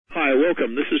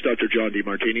welcome. This is Dr. John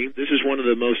DeMartini. This is one of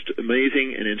the most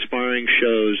amazing and inspiring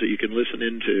shows that you can listen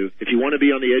into. If you want to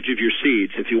be on the edge of your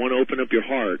seats, if you want to open up your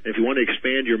heart, if you want to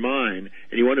expand your mind,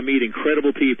 and you want to meet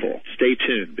incredible people, stay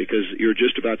tuned because you're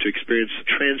just about to experience a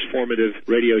transformative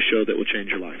radio show that will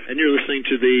change your life. And you're listening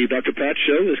to the Dr. Pat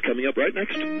Show that's coming up right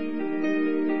next.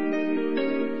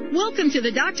 Welcome to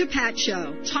the Dr. Pat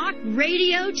Show. Talk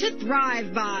radio to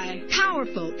thrive by.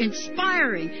 Powerful,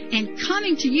 inspiring, and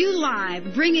coming to you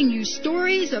live, bringing you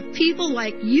stories of people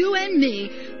like you and me,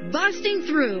 busting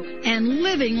through and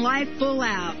living life full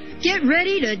out. Get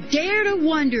ready to dare to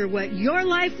wonder what your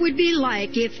life would be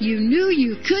like if you knew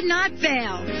you could not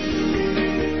fail.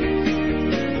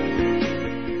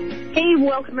 Hey,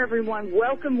 welcome everyone.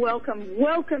 Welcome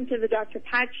to the Dr.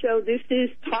 Pat Show. This is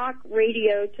Talk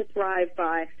Radio to Thrive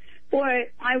By. Boy,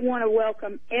 I want to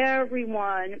welcome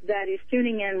everyone that is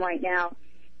tuning in right now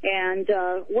and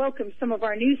welcome some of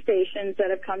our new stations that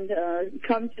have come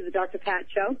to the Dr. Pat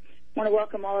Show. I want to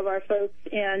welcome all of our folks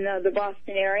in the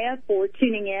Boston area for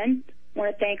tuning in. I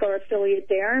want to thank our affiliate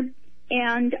there.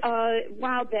 And,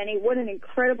 wow, Benny, what an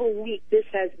incredible week this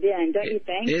has been, don't you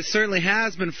think? It certainly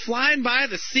has been flying by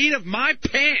the seat of my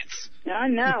pants. I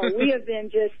know. We have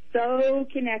been just so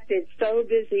connected, so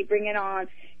busy bringing on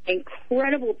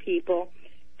incredible people,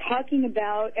 talking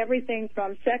about everything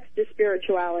from sex to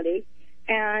spirituality,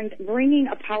 and bringing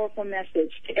a powerful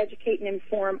message to educate and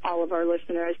inform all of our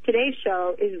listeners. Today's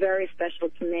show is very special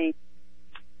to me.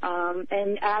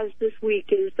 And as this week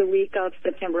is the week of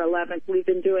September 11th, we've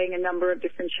been doing a number of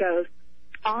different shows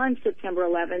on September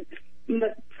 11th,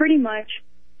 but pretty much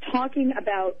talking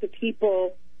about the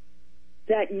people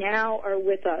that now are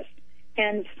with us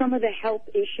and some of the health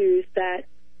issues that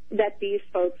these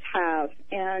folks have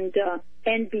and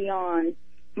beyond.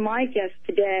 My guest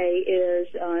today is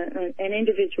an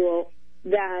individual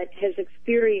that has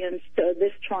experienced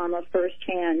this trauma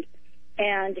firsthand,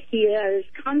 and he has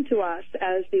come to us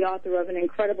as the author of an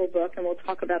incredible book, and we'll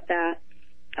talk about that.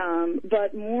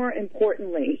 But more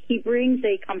importantly, he brings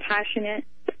a compassionate,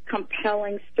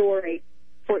 compelling story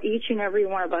for each and every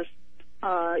one of us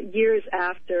years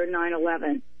after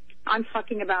 9/11. I'm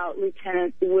talking about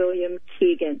Lieutenant William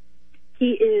Keegan.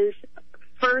 He is,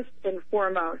 first and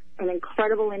foremost, an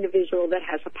incredible individual that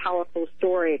has a powerful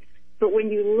story. But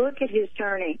when you look at his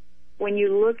journey, when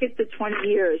you look at the 20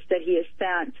 years that he has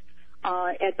spent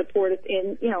at the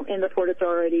in the Port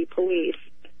Authority Police,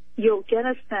 you'll get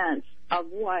a sense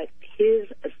of what his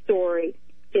story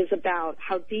is about,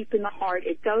 how deep in the heart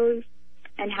it goes,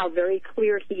 and how very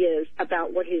clear he is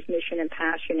about what his mission and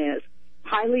passion is.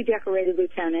 Highly decorated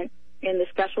lieutenant in the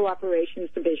Special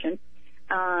Operations Division,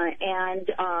 and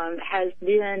has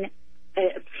been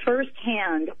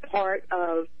firsthand part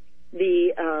of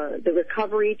the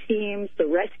recovery teams, the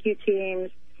rescue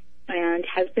teams, and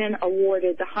has been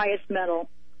awarded the highest medal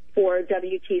for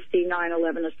WTC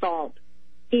 9/11 assault.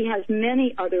 He has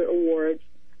many other awards,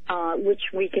 which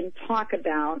we can talk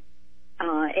about,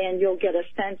 and you'll get a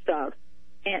sense of.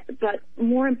 But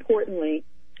more importantly,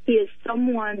 he is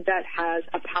someone that has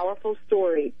a powerful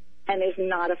story and is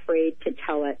not afraid to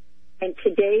tell it. And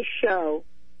today's show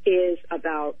is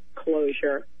about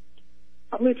closure.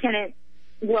 Lieutenant,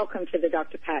 welcome to the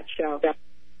Dr. Pat Show.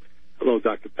 Hello,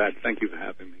 Dr. Pat. Thank you for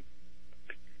having me.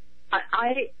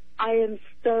 I am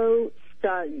so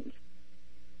stunned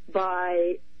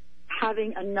by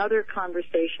having another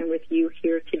conversation with you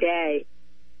here today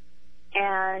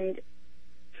and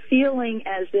feeling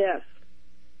as if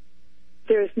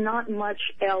there's not much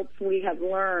else we have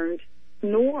learned,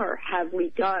 nor have we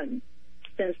done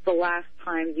since the last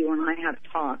time you and I have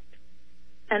talked.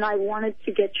 And I wanted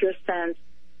to get your sense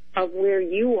of where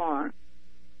you are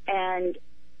and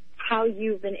how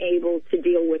you've been able to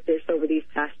deal with this over these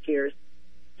past years.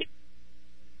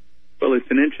 Well, it's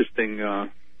been an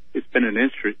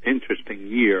interesting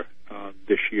year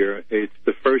this year. It's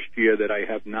the first year that I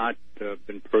have not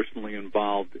been personally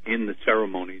involved in the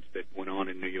ceremonies that went on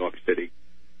in New York City.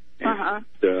 And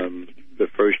the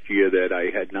first year that I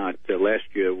had not, last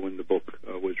year when the book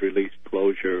was released,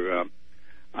 Closure,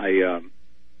 I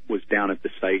was down at the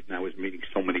site and I was meeting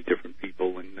so many different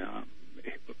people, and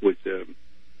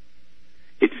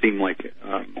it seemed like,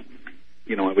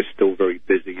 I was still very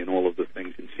busy in all of the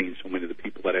things and seeing so many of the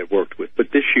people that I worked with.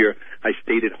 But this year I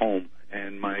stayed at home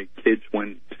and my kids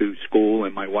went to school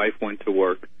and my wife went to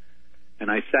work, and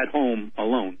I sat home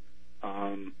alone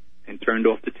and turned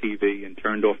off the TV and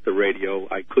turned off the radio.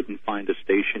 I couldn't find a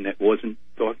station that wasn't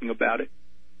talking about it,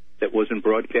 that wasn't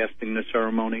broadcasting the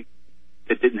ceremony,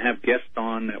 that didn't have guests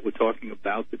on that were talking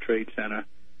about the Trade Center.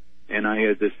 And I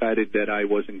had decided that I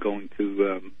wasn't going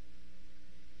to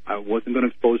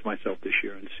expose myself this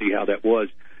year and see how that was.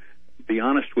 To be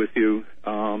honest with you,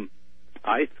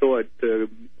 I thought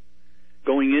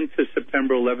going into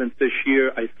September 11th this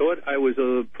year, I thought I was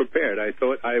prepared. I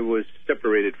thought I was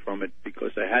separated from it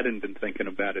because I hadn't been thinking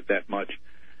about it that much.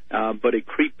 But it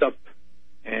creeped up,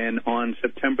 and on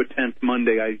September 10th,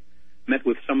 Monday, I met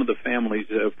with some of the families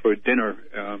for dinner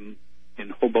in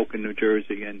Hoboken, New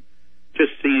Jersey, and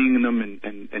just seeing them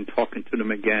and talking to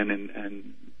them again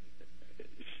and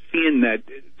seeing that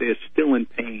they're still in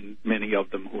pain, many of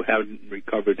them who haven't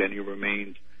recovered any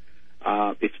remains,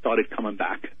 it started coming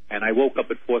back. And I woke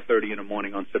up at 4:30 in the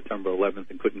morning on September 11th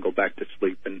and couldn't go back to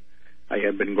sleep. And I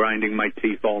had been grinding my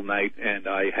teeth all night, and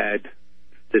I had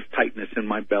this tightness in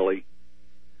my belly.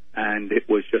 And it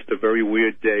was just a very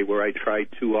weird day where I tried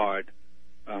too hard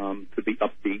to be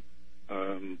upbeat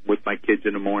with my kids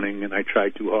in the morning, and I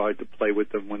tried too hard to play with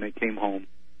them when they came home.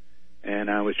 And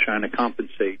I was trying to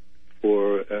compensate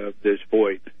for this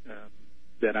void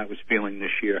that I was feeling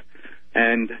this year.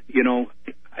 And, you know,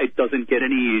 it doesn't get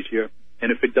any easier.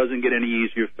 And if it doesn't get any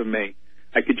easier for me,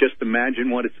 I could just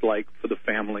imagine what it's like for the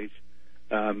families.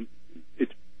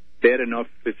 It's bad enough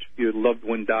if your loved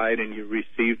one died and you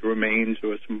received remains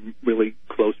or some really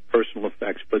close personal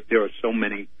effects, but there are so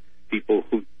many people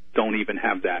who don't even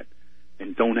have that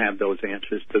and don't have those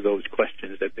answers to those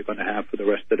questions that they're going to have for the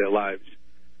rest of their lives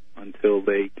until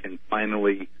they can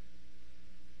finally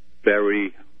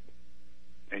bury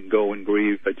and go and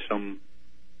grieve at some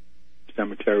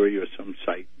cemetery or some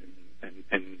site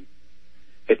and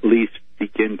at least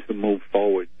begin to move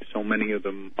forward. So many of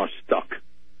them are stuck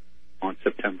on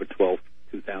September 12th,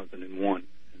 2001.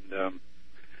 And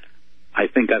I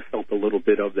think I felt a little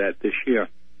bit of that this year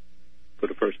for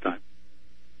the first time.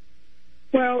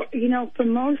 Well, you know, for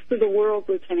most of the world,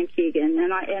 Lieutenant Keegan,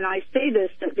 and I say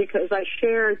this because I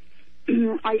shared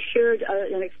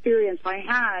an experience I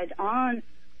had on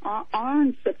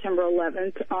September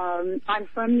 11th. I'm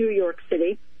from New York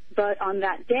City, but on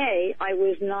that day, I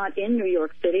was not in New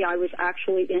York City. I was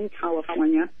actually in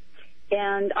California,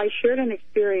 and I shared an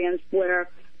experience where,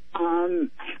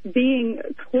 being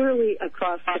clearly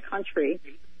across the country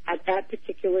at that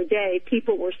particular day,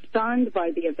 people were stunned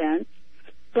by the event.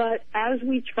 But as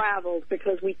we traveled,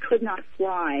 because we could not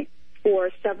fly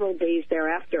for several days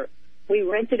thereafter, we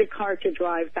rented a car to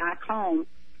drive back home.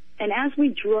 And as we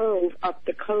drove up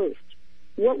the coast,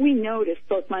 what we noticed,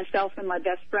 both myself and my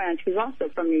best friend, who's also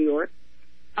from New York,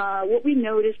 what we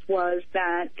noticed was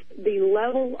that the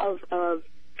level of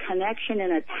connection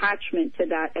and attachment to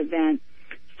that event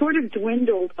sort of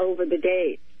dwindled over the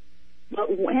days.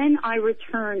 But when I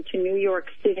returned to New York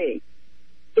City,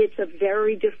 it's a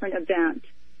very different event.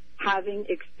 Having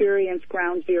experienced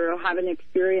Ground Zero, having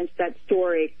experienced that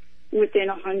story within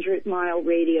a 100-mile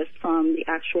radius from the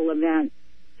actual event,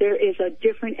 there is a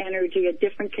different energy, a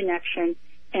different connection,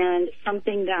 and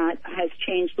something that has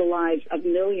changed the lives of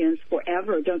millions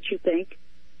forever, don't you think?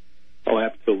 Oh,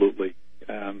 absolutely.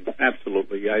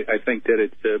 Absolutely. I think that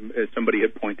it's, as somebody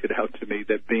had pointed out to me,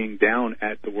 that being down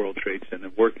at the World Trade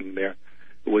Center, working there,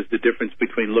 was the difference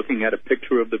between looking at a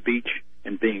picture of the beach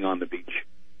and being on the beach.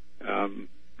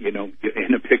 You know,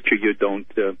 in a picture you don't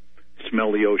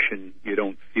smell the ocean, you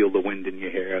don't feel the wind in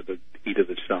your hair, the heat of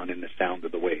the sun, and the sound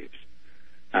of the waves.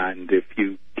 And if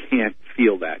you can't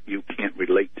feel that, you can't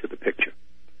relate to the picture.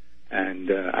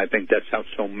 And I think that's how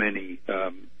so many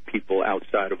people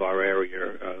outside of our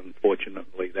area,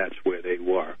 unfortunately, that's where they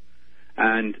were.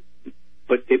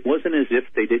 But it wasn't as if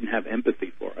they didn't have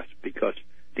empathy for us, because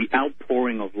the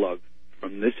outpouring of love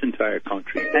from this entire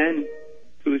country, and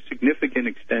to a significant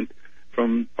extent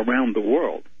from around the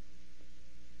world,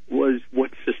 was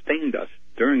what sustained us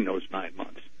during those 9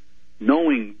 months,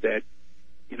 knowing that,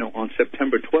 you know, on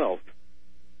September 12th,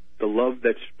 the love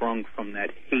that sprung from that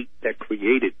hate that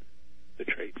created the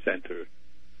Trade Center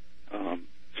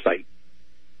site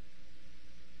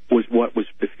was what was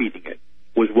defeating it,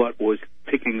 was what was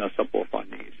picking us up off our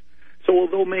knees. So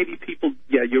although maybe people,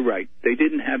 yeah, you're right, they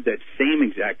didn't have that same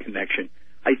exact connection,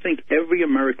 I think every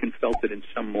American felt it in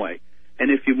some way. And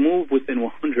if you move within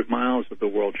 100 miles of the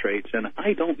World Trade Center,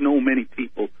 I don't know many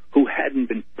people who hadn't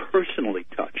been personally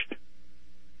touched.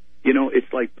 You know,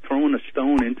 it's like throwing a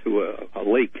stone into a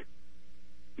lake.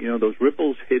 You know, those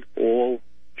ripples hit all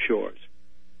shores.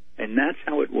 And that's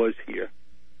how it was here.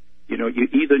 You know, you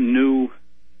either knew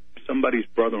somebody's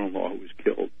brother-in-law who was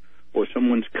killed, or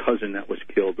someone's cousin that was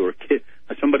killed, or a kid,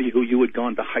 or somebody who you had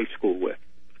gone to high school with.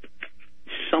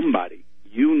 Somebody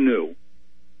you knew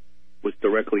was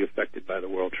directly affected by the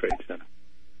World Trade Center.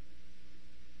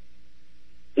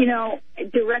 You know,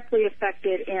 directly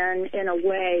affected in a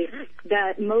way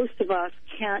that most of us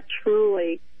can't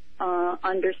truly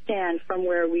understand from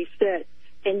where we sit.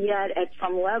 And yet, at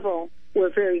some level,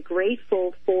 we're very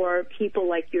grateful for people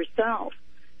like yourself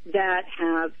that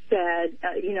have said,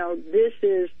 this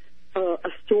is a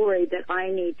story that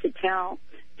I need to tell.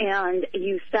 And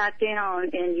you sat down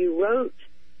and you wrote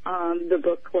the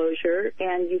book Closure,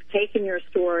 and you've taken your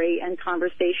story and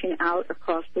conversation out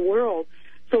across the world.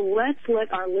 So let's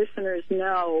let our listeners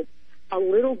know a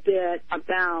little bit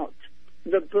about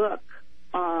the book,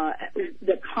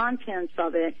 the contents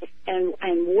of it,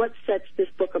 and what sets this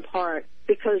book apart,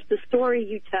 because the story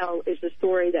you tell is a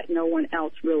story that no one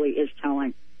else really is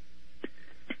telling.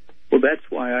 Well, that's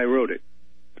why I wrote it.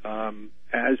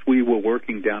 As we were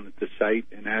working down at the site,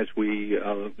 and as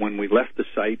when we left the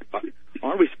site,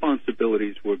 our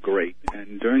responsibilities were great.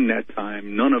 And during that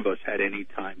time, none of us had any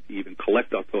time to even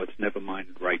collect our thoughts, never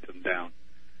mind write them down.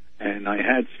 And I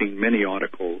had seen many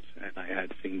articles, and I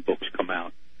had seen books come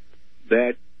out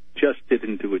that just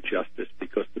didn't do it justice,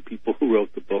 because the people who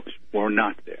wrote the books were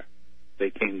not there. They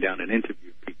came down and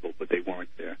interviewed people, but they weren't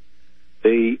there.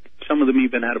 Some of them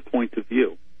even had a point of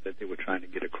view that they were trying to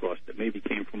get across that maybe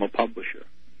came from a publisher,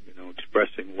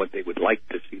 expressing what they would like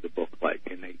to see the book like,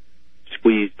 and they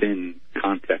squeezed in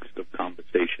context of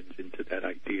conversations into that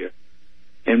idea.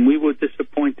 And we were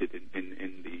disappointed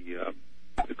in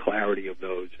the clarity of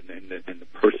those and the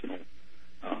personal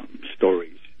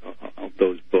stories of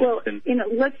those books. Well,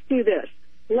 let's do this.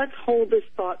 Let's hold this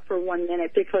thought for 1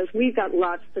 minute, because we've got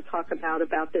lots to talk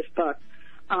about this book.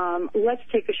 Let's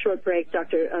take a short break,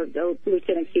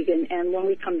 Lieutenant Keegan, and when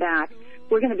we come back,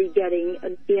 we're going to be getting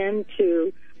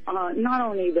into not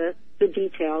only the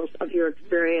details of your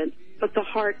experience, but the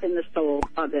heart and the soul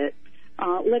of it.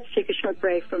 Let's take a short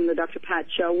break from the Dr. Pat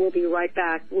Show. We'll be right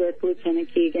back with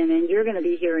Lieutenant Keegan, and you're going to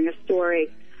be hearing a story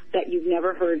that you've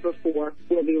never heard before.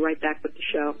 We'll be right back with the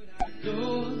show.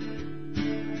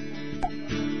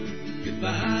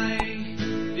 Goodbye,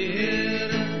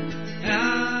 did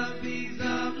have these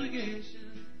obligations.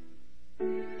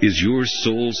 Is your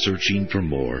soul searching for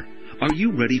more? Are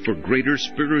you ready for greater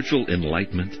spiritual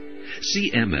enlightenment?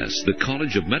 CMS, the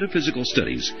College of Metaphysical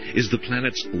Studies, is the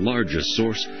planet's largest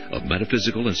source of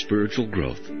metaphysical and spiritual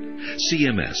growth.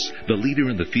 CMS, the leader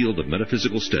in the field of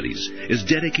metaphysical studies, is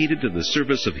dedicated to the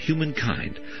service of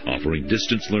humankind, offering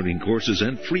distance learning courses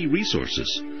and free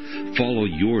resources. Follow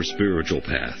your spiritual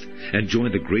path and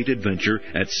join the great adventure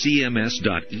at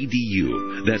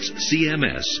cms.edu. That's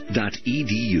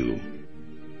cms.edu.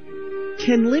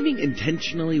 Can living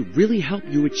intentionally really help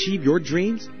you achieve your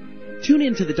dreams? Tune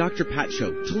in to the Dr. Pat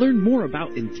Show to learn more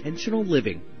about intentional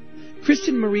living.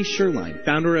 Kristen Marie Sherline,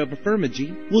 founder of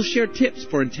Affirmagy, will share tips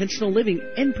for intentional living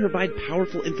and provide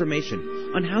powerful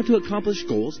information on how to accomplish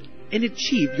goals and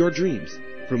achieve your dreams.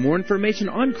 For more information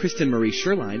on Kristen Marie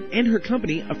Sherline and her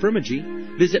company, Affirmagy,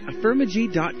 visit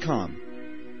affirmagy.com.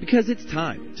 Because it's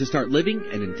time to start living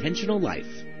an intentional life.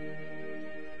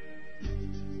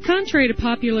 Contrary to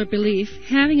popular belief,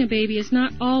 having a baby is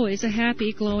not always a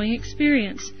happy, glowing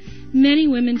experience. Many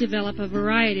women develop a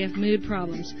variety of mood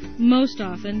problems, most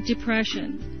often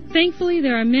depression. Thankfully,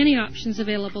 there are many options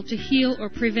available to heal or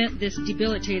prevent this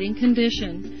debilitating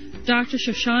condition. Dr.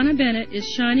 Shoshana Bennett is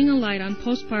shining a light on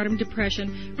postpartum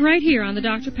depression right here on the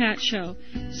Dr. Pat Show.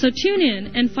 So tune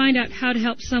in and find out how to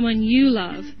help someone you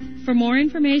love. For more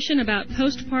information about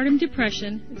postpartum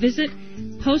depression, visit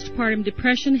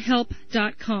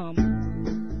postpartumdepressionhelp.com.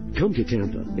 Come to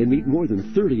Tampa and meet more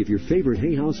than 30 of your favorite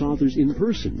Hay House authors in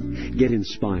person. Get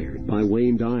inspired by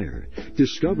Wayne Dyer.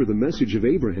 Discover the message of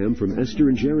Abraham from Esther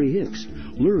and Jerry Hicks.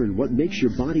 Learn what makes your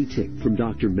body tick from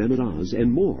Dr. Mehmet Oz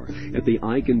and more at the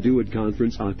I Can Do It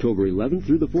Conference October 11th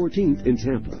through the 14th in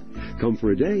Tampa. Come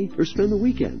for a day or spend the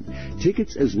weekend.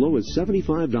 Tickets as low as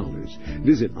 $75.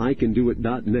 Visit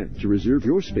icandoit.net to reserve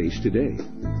your space today.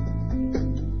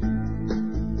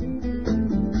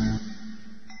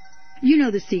 You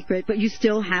know the secret, but you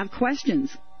still have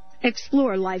questions.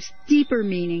 Explore life's deeper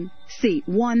meaning. See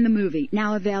One the Movie,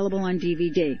 now available on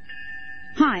DVD.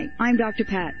 Hi, I'm Dr.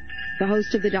 Pat, the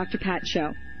host of the Dr. Pat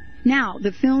Show. Now,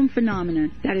 the film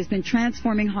phenomenon that has been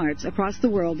transforming hearts across the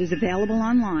world is available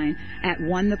online at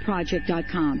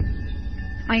onetheproject.com.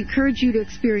 I encourage you to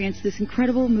experience this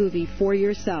incredible movie for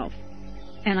yourself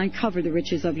and uncover the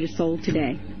riches of your soul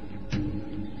today.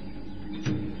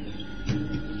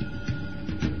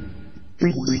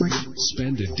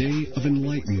 Spend a day of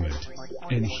enlightenment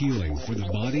and healing for the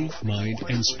body, mind,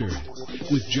 and spirit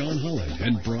with John Holland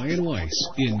and Brian Weiss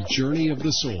in Journey of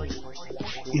the Soul.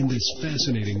 In this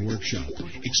fascinating workshop,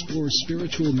 explore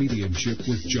spiritual mediumship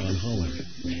with John Holland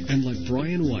and let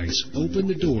Brian Weiss open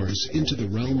the doors into the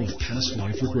realm of past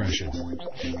life regression.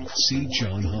 See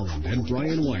John Holland and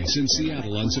Brian Weiss in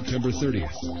Seattle on September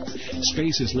 30th.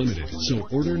 Space is limited, so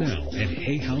order now at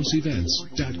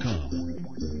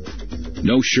hayhouseevents.com.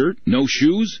 No shirt, no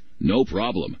shoes, no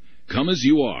problem. Come as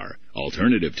you are.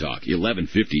 Alternative Talk,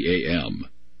 1150 AM.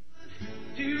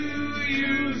 Do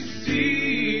you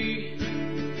see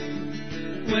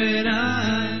when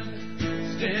I'm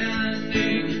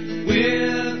standing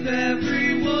with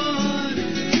everyone?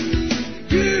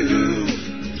 You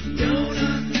don't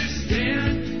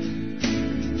understand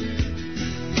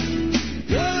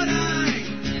what I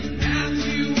have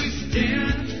to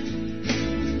withstand.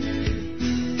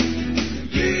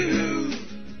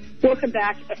 Welcome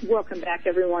back,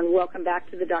 everyone. Welcome back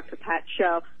to the Dr. Pat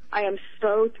Show. I am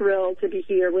so thrilled to be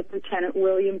here with Lieutenant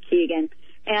William Keegan.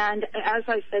 And as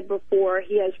I said before,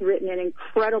 he has written an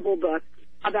incredible book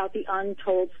about the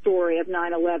untold story of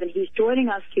 9/11. He's joining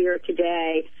us here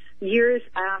today, years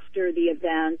after the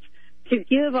event, to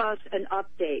give us an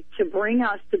update, to bring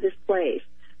us to this place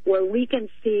where we can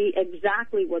see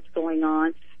exactly what's going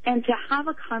on and to have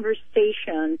a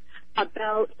conversation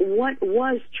about what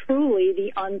was truly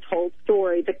the untold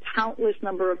story, the countless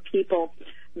number of people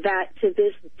that to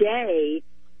this day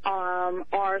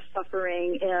are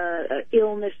suffering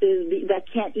illnesses that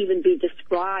can't even be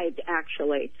described,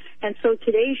 actually. And so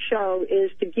today's show is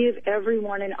to give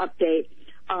everyone an update,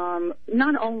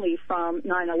 not only from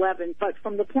 9/11, but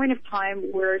from the point of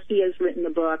time where he has written the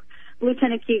book.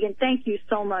 Lieutenant Keegan, thank you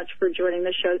so much for joining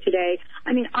the show today.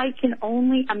 I mean, I can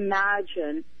only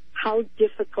imagine how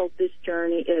difficult this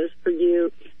journey is for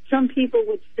you. Some people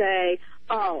would say,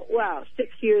 oh, wow,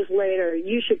 6 years later,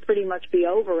 you should pretty much be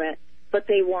over it, but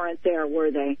they weren't there,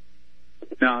 were they?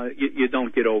 No, you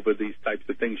don't get over these types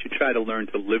of things. You try to learn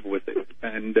to live with it.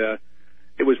 And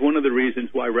it was one of the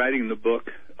reasons why writing the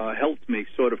book helped me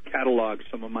sort of catalog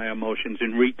some of my emotions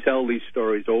and retell these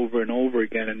stories over and over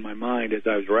again in my mind as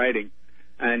I was writing.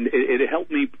 And it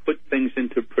helped me put things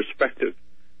into perspective.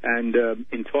 And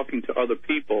in talking to other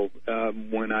people,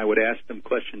 when I would ask them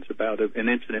questions about an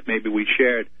incident maybe we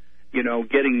shared, you know,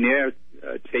 getting their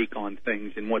take on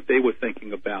things and what they were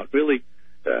thinking about really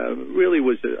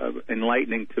was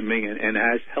enlightening to me and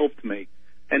has helped me.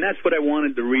 And that's what I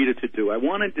wanted the reader to do. I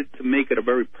wanted to make it a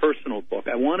very personal book.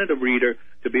 I wanted a reader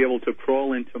to be able to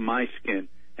crawl into my skin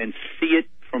and see it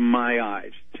from my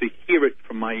eyes, to hear it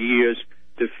from my ears,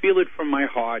 to feel it from my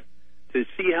heart, to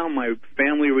see how my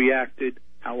family reacted,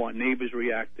 how our neighbors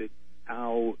reacted,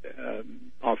 how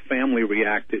our family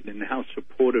reacted, and how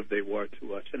supportive they were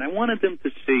to us. And I wanted them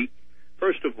to see,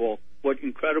 first of all, what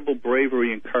incredible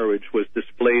bravery and courage was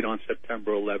displayed on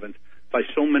September 11th by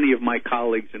so many of my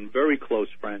colleagues and very close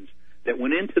friends that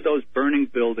went into those burning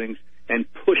buildings and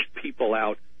pushed people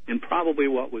out in probably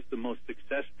what was the most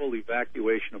successful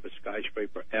evacuation of a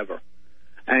skyscraper ever.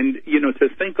 And, you know, to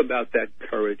think about that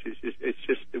courage,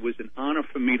 it was an honor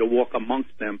for me to walk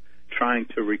amongst them trying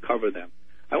to recover them.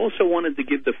 I also wanted to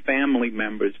give the family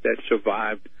members that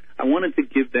survived, I wanted to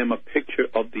give them a picture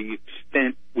of the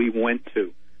extent we went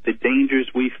to, the dangers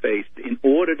we faced, in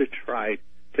order to try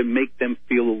to make them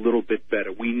feel a little bit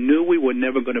better. We knew we were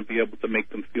never going to be able to make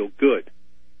them feel good,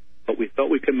 but we thought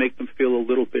we could make them feel a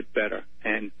little bit better.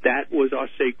 And that was our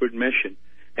sacred mission.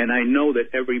 And I know that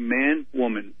every man,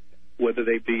 woman, whether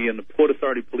they be in the Port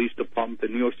Authority Police Department, the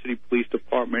New York City Police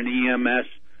Department, EMS,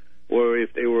 or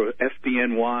if they were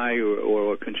FDNY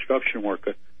or a construction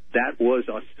worker, that was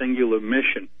our singular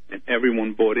mission, and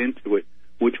everyone bought into it,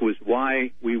 which was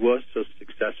why we were so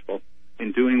successful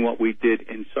in doing what we did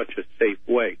in such a safe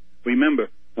way. Remember,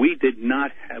 we did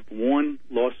not have one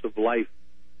loss of life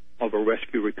of a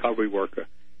rescue recovery worker.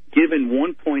 Given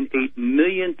 1.8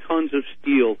 million tons of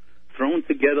steel thrown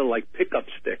together like pickup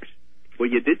sticks, where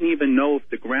you didn't even know if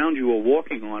the ground you were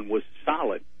walking on was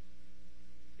solid,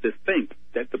 to think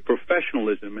that the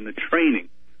professionalism and the training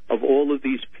of all of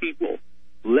these people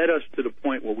led us to the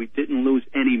point where we didn't lose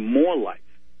any more life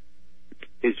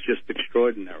is just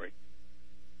extraordinary.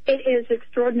 It is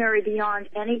extraordinary beyond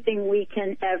anything we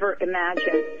can ever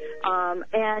imagine.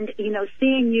 And, you know,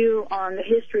 seeing you on the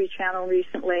History Channel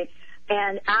recently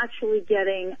and actually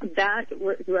getting that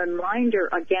reminder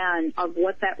again of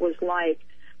what that was like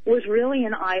was really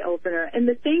an eye-opener. And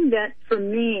the thing that, for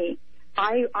me,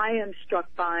 I am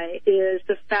struck by is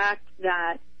the fact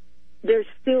that there's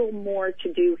still more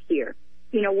to do here.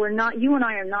 You know, you and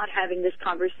I are not having this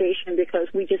conversation because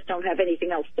we just don't have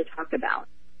anything else to talk about.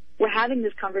 We're having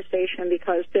this conversation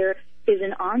because there is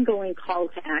an ongoing call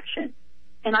to action.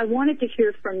 And I wanted to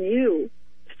hear from you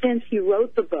since you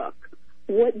wrote the book,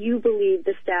 what you believe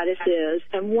the status is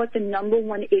and what the number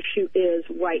one issue is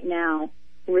right now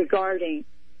regarding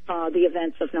the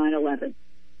events of 9/11.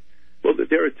 Well,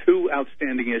 there are two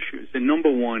outstanding issues. And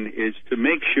number one is to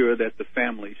make sure that the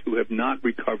families who have not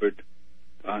recovered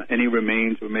any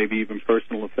remains or maybe even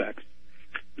personal effects,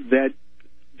 that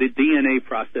the DNA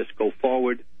process go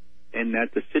forward and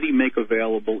that the city make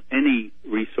available any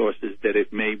resources that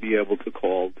it may be able to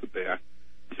call to bear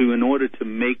in order to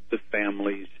make the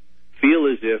families feel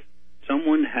as if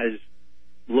someone has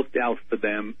looked out for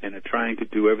them and are trying to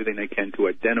do everything they can to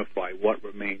identify what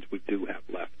remains we do have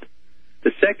left.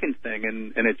 The second thing,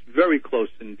 and it's very close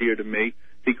and dear to me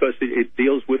because it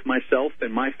deals with myself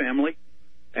and my family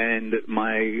and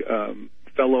my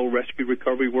fellow rescue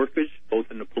recovery workers, both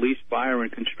in the police, fire,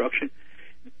 and construction.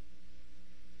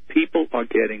 People are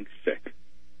getting sick.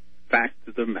 Fact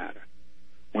of the matter.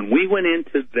 When we went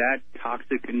into that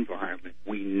toxic environment,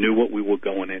 we knew what we were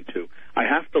going into. I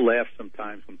have to laugh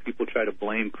sometimes when people try to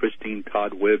blame Christine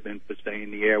Todd Whitman for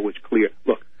saying the air was clear.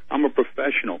 Look, I'm a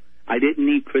professional. I didn't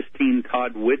need Christine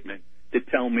Todd Whitman to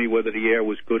tell me whether the air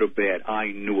was good or bad.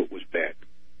 I knew it was bad.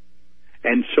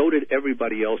 And so did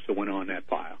everybody else that went on that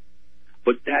pile.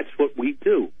 But that's what we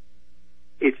do.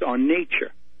 It's our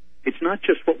nature. It's not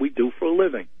just what we do for a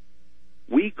living.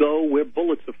 We go where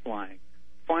bullets are flying.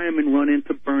 Firemen run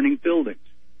into burning buildings.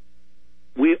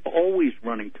 We're always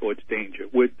running towards danger.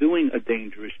 We're doing a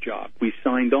dangerous job. We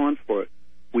signed on for it.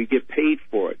 We get paid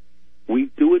for it. We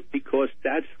do it because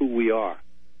that's who we are.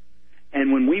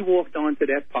 And when we walked onto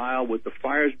that pile with the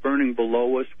fires burning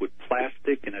below us with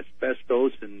plastic and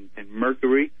asbestos and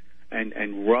mercury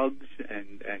and rugs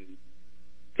and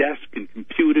desks and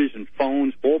computers and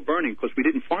phones all burning because we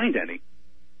didn't find any,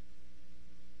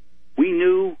 we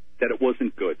knew that it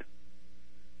wasn't good.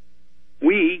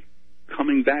 We,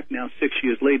 coming back now 6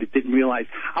 years later, didn't realize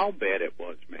how bad it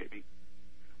was, maybe.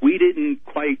 We didn't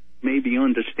quite maybe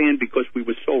understand because we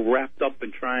were so wrapped up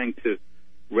in trying to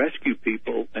rescue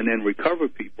people and then recover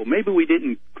people. Maybe we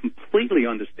didn't completely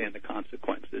understand the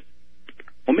consequences.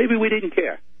 Or maybe we didn't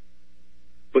care.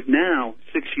 But now,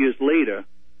 6 years later,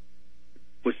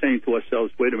 we're saying to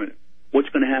ourselves, wait a minute, what's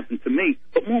going to happen to me?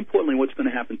 But more importantly, what's going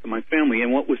to happen to my family?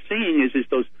 And what we're seeing is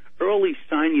those early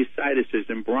sinusitis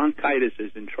and bronchitis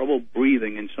and trouble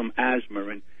breathing and some asthma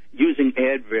and using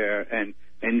Advair and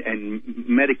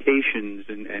medications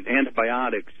and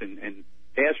antibiotics and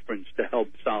aspirins to help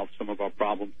solve some of our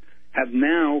problems have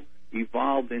now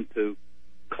evolved into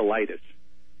colitis,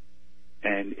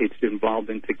 and it's evolved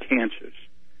into cancers.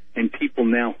 And people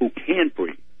now who can't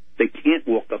breathe, they can't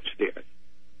walk upstairs.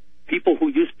 People who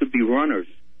used to be runners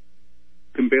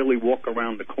can barely walk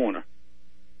around the corner.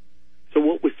 So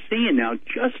what we're seeing now,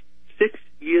 just 6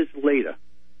 years later,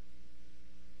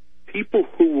 people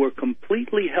who were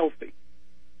completely healthy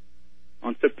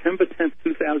on September 10th,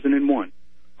 2001,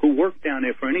 who worked down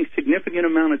there for any significant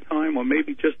amount of time or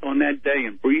maybe just on that day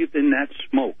and breathed in that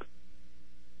smoke,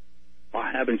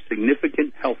 are having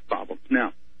significant health problems.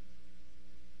 Now,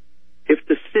 if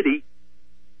the city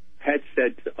had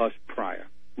said to us prior,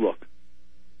 look,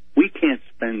 we can't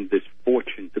spend this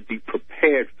fortune to be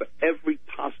prepared for every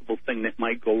possible thing that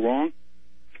might go wrong,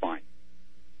 fine.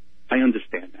 I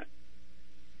understand that.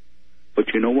 But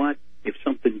you know what? If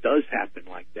something does happen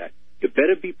like that, you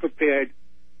better be prepared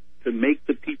to make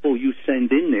the people you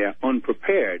send in there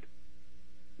unprepared.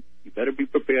 You better be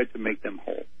prepared to make them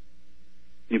whole.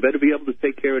 You better be able to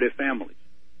take care of their families.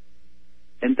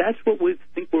 And that's what we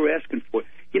think we're asking for.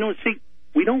 You know, see,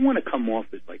 we don't want to come off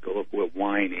as like, oh, look, we're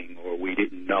whining or we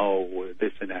didn't know or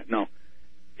this and that. No.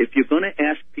 If you're going to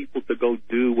ask people to go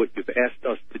do what you've asked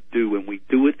us to do and we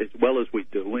do it as well as we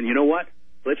do, and you know what?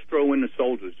 Let's throw in the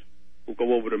soldiers who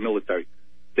go over to the military.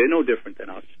 They're no different than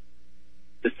us.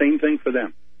 The same thing for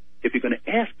them. If you're going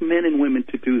to ask men and women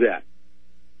to do that,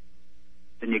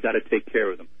 then you got to take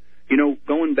care of them. You know,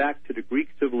 going back to the Greek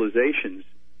civilizations,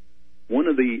 one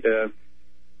of the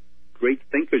great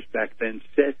thinkers back then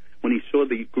said when he saw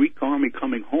the Greek army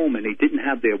coming home and they didn't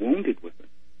have their wounded with them.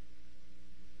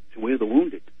 So where are the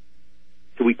wounded?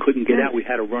 So we couldn't get out. We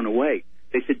had to run away.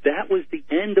 They said that was the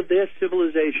end of their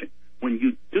civilization. When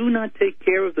you do not take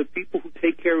care of the people who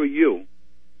take care of you,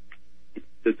 it's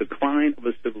the decline of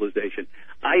a civilization.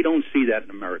 I don't see that in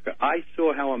America. I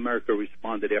saw how America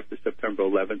responded after September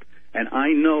 11th, and I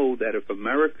know that if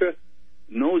America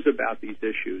knows about these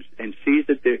issues and sees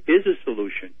that there is a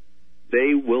solution,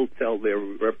 they will tell their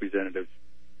representatives,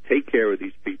 take care of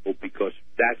these people because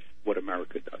that's what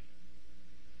America does.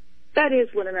 That is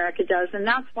what America does, and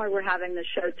that's why we're having this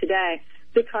show today,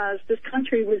 because this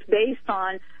country was based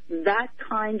on that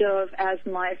kind of, as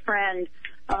my friend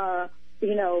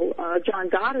John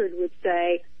Goddard would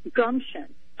say, gumption.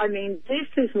 I mean, this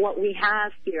is what we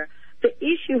have here. The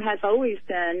issue has always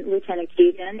been, Lieutenant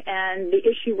Keegan, and the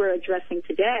issue we're addressing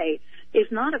today is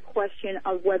not a question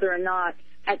of whether or not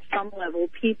at some level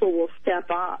people will step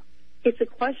up. It's a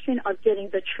question of getting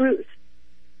the truth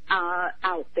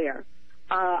out there.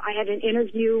 I had an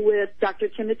interview with Dr.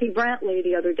 Timothy Brantley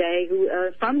the other day, who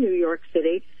from New York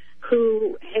City,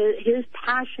 who his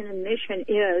passion and mission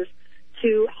is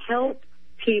to help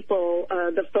people,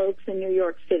 the folks in New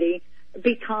York City,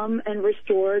 become and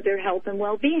restore their health and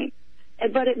well-being.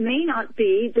 But it may not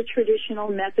be the traditional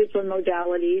methods or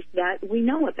modalities that we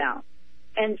know about.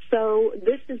 And so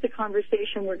this is the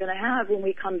conversation we're going to have when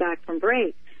we come back from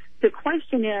break. The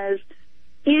question is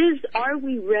are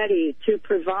we ready to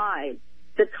provide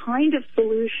the kind of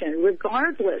solution,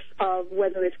 regardless of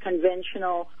whether it's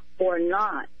conventional or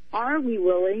not? Are we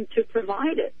willing to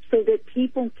provide it so that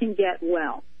people can get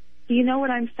well? Do you know what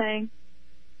I'm saying?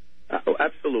 Oh,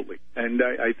 absolutely. And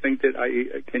I think that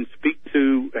I can speak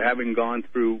to having gone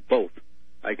through both.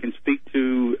 I can speak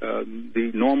to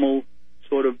the normal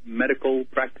sort of medical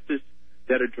practices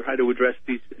that try to address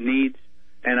these needs,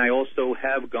 and I also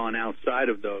have gone outside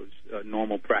of those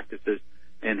normal practices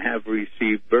and have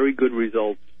received very good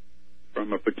results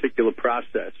from a particular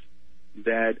process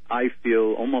that I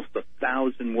feel almost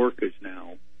 1,000 workers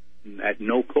now at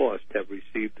no cost have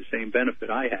received the same benefit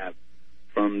I have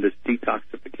from this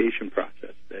detoxification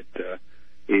process that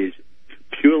is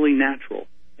purely natural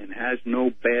and has no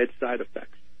bad side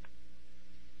effects.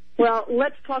 Well,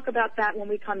 let's talk about that when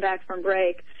we come back from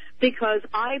break, because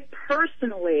I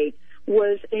personally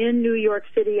was in New York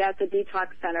City at the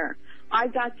Detox Center. I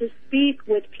got to speak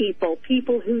with people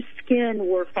whose skin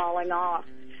were falling off,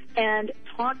 and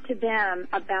talk to them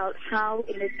about how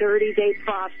in a 30-day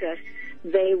process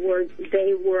they were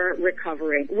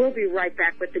recovering. We'll be right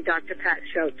back with the Dr. Pat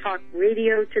Show. Talk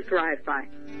radio to thrive by.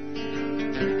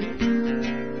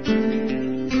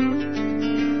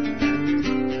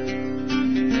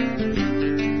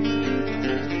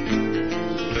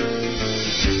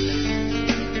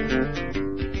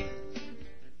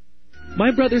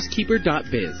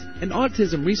 MyBrothersKeeper.biz, an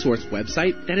autism resource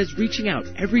website that is reaching out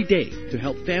every day to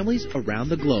help families around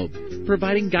the globe,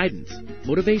 providing guidance,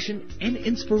 motivation, and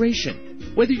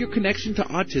inspiration. Whether your connection to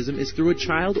autism is through a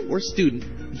child or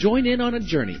student, join in on a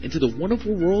journey into the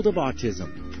wonderful world of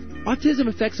autism. Autism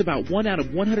affects about 1 out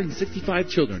of 165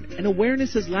 children, and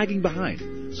awareness is lagging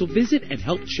behind. So visit and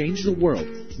help change the world,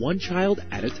 one child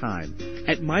at a time,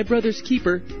 at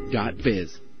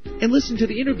MyBrothersKeeper.biz. And listen to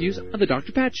the interviews on The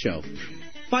Dr. Pat Show.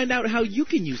 Find out how you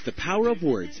can use the power of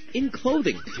words in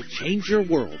clothing to change your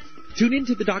world. Tune in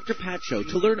to The Dr. Pat Show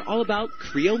to learn all about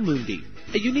Creo Mundi,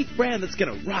 a unique brand that's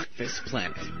going to rock this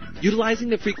planet. Utilizing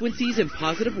the frequencies and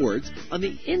positive words on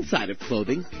the inside of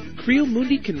clothing, Creo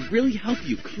Mundi can really help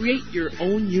you create your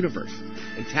own universe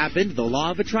and tap into the law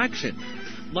of attraction.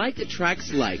 Like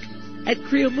attracts like at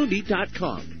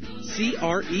CreoMundi.com.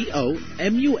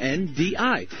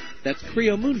 CREOMUNDI. That's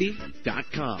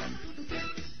CreoMundi.com.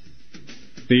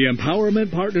 The Empowerment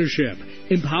Partnership,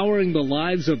 empowering the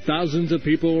lives of thousands of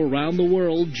people around the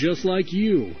world just like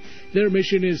you. Their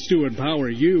mission is to empower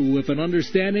you with an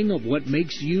understanding of what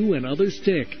makes you and others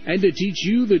tick, and to teach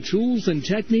you the tools and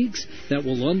techniques that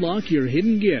will unlock your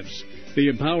hidden gifts.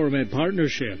 The Empowerment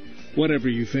Partnership. Whatever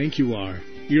you think you are,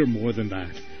 you're more than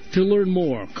that. To learn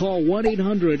more, call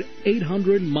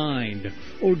 1-800-800-MIND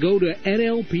or go to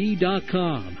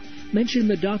NLP.com. Mention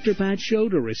the Dr. Pat Show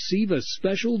to receive a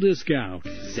special discount.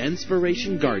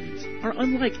 Zenspiration Gardens are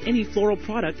unlike any floral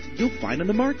product you'll find on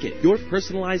the market. Your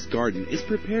personalized garden is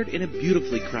prepared in a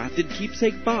beautifully crafted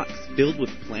keepsake box filled with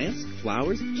plants,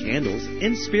 flowers, candles,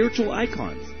 and spiritual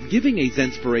icons. Giving a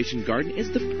Zenspiration garden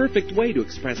is the perfect way to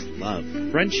express love,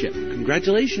 friendship,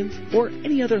 congratulations, or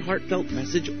any other heartfelt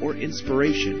message or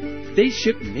inspiration. They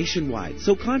ship nationwide,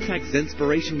 so contact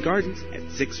Zenspiration Gardens at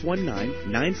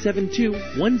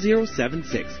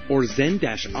 619-972-1076 or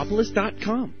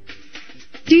zen-opolis.com.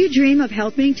 Do you dream of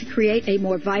helping to create a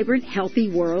more vibrant, healthy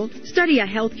world? Study a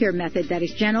healthcare method that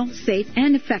is gentle, safe,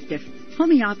 and effective.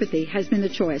 Homeopathy has been the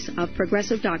choice of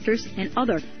progressive doctors and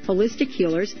other holistic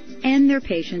healers and their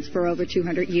patients for over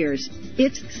 200 years.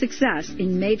 Its success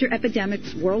in major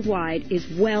epidemics worldwide is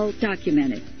well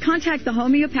documented. Contact the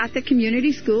Homeopathic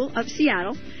Community School of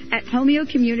Seattle at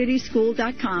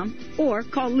homeocommunityschool.com or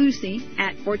call Lucy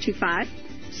at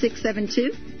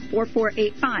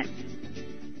 425-672-4485.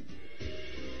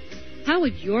 How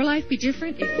would your life be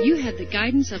different if you had the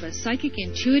guidance of a psychic,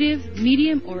 intuitive,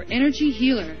 medium, or energy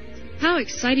healer? How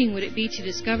exciting would it be to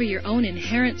discover your own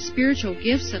inherent spiritual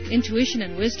gifts of intuition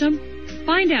and wisdom?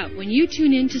 Find out when you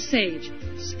tune in to SAGE,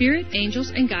 Spirit, Angels,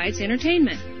 and Guides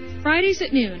Entertainment, Fridays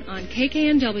at noon on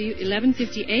KKNW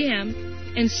 1150 AM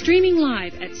and streaming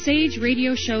live at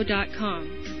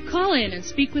sageradioshow.com. Call in and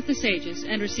speak with the sages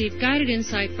and receive guided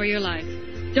insight for your life.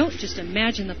 Don't just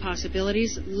imagine the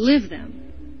possibilities, live them.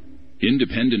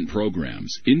 Independent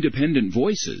programs, independent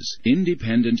voices,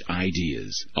 independent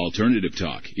ideas. Alternative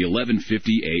Talk,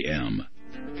 1150 AM.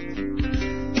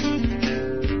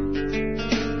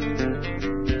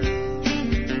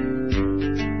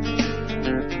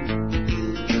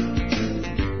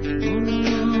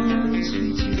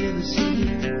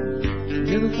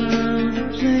 Never found a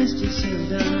place to settle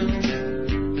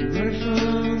down. You run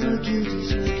from the guilty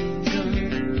smoking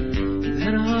gun. You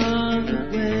had a heart,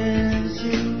 but where's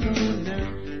it going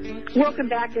now? Welcome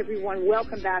back, everyone.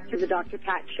 Welcome back to the Dr.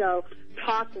 Pat Show,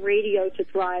 talk radio to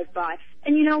thrive by.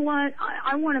 And you know what?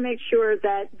 I want to make sure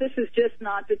that this is just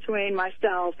not between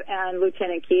myself and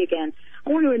Lieutenant Keegan. I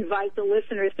want to invite the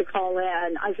listeners to call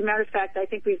in. As a matter of fact, I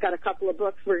think we've got a couple of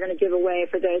books we're going to give away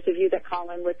for those of you that call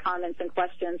in with comments and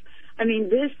questions. I mean,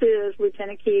 this is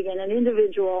Lieutenant Keegan, an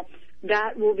individual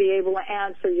that will be able to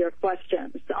answer your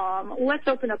questions. Let's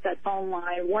open up that phone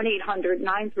line,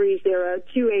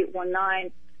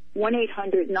 1-800-930-2819,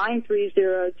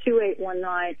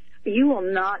 1-800-930-2819. You will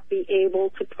not be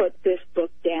able to put this book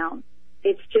down.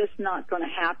 It's just not going to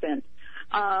happen.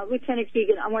 Lieutenant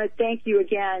Keegan, I want to thank you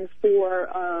again for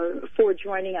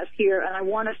joining us here, and I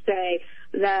want to say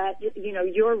that, you know,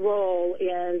 your role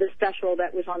in the special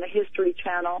that was on the History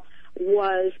Channel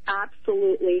was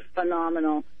absolutely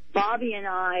phenomenal. Bobby and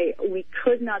I, we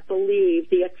could not believe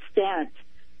the extent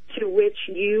to which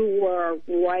you were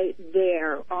right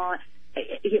there on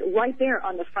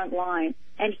the front line.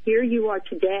 And here you are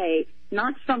today,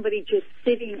 not somebody just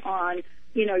sitting on,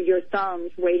 you know, your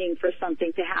thumbs waiting for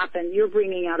something to happen. You're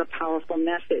bringing out a powerful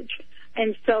message.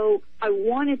 And so I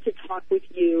wanted to talk with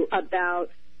you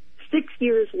about 6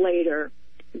 years later,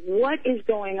 what is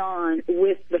going on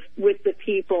with the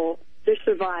people, the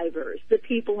survivors, the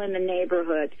people in the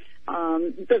neighborhood,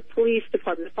 the police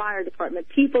department, the fire department,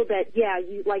 people that,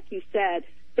 like you said,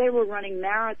 they were running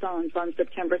marathons on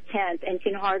September 10th and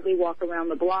can hardly walk around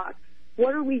the block.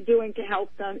 What are we doing to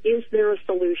help them? Is there a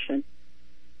solution?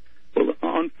 Well,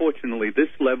 unfortunately, this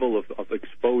level of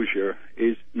exposure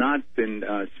is not been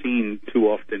seen too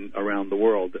often around the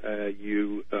world.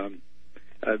 The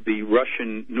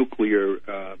Russian nuclear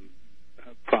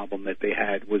problem that they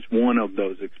had was one of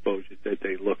those exposures that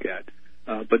they look at.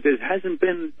 But there hasn't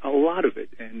been a lot of it.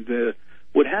 And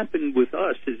what happened with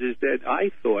us is that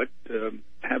I thought,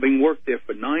 having worked there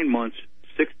for 9 months,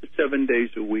 6 to 7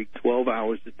 days a week, 12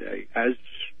 hours a day, as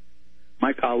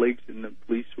my colleagues in the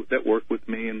police that work with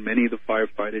me and many of the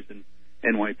firefighters in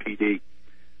NYPD,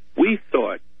 we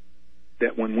thought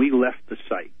that when we left the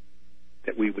site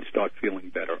that we would start feeling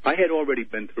better. I had already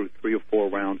been through 3 or 4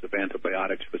 rounds of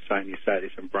antibiotics for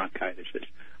sinusitis and bronchitis.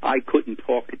 I couldn't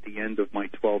talk at the end of my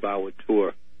 12-hour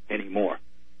tour anymore.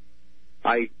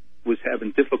 I was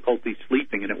having difficulty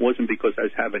sleeping, and it wasn't because I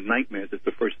was having nightmares. It's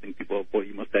the first thing people, boy,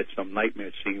 you must have had some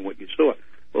nightmares seeing what you saw.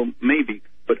 Well, maybe,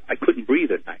 but I couldn't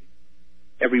breathe at night.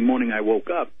 Every morning I woke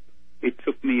up, it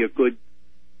took me a good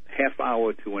half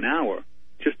hour to an hour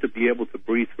just to be able to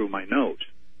breathe through my nose.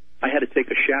 I had to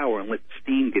take a shower and let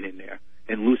steam get in there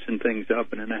and loosen things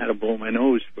up, and then I had to blow my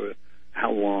nose for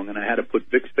how long, and I had to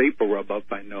put Vicks Vapor Rub up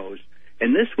my nose.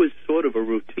 And this was sort of a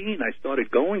routine I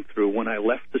started going through when I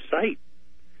left the site.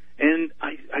 And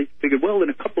I figured, well, in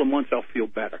a couple of months I'll feel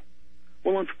better.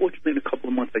 Well, unfortunately, in a couple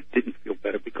of months I didn't feel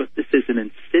better because this is an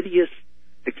insidious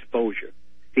exposure.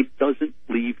 It doesn't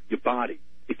leave your body.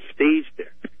 It stays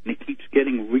there, and it keeps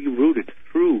getting rerouted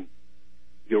through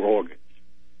your organs.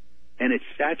 And it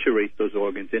saturates those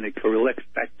organs, and it collects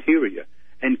bacteria.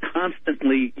 And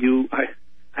constantly I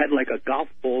had like a golf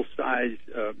ball size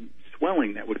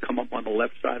swelling that would come up on the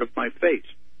left side of my face.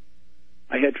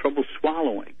 I had trouble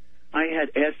swallowing. I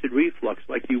had acid reflux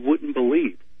like you wouldn't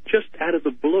believe, just out of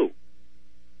the blue.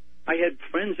 I had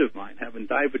friends of mine having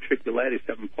diverticulitis,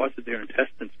 having parts of their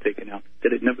intestines taken out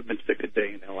that had never been sick a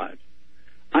day in their lives.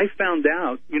 I found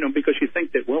out, because you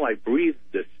think that, well, I breathed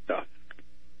this stuff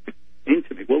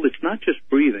into me. Well, it's not just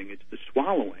breathing, it's the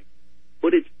swallowing.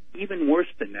 But it's even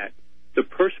worse than that. The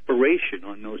perspiration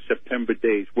on those September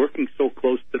days, working so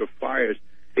close to the fires,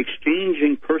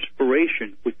 exchanging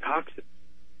perspiration with toxins.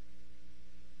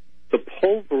 The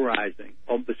pulverizing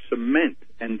of the cement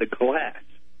and the glass,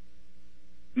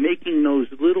 making those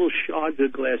little shards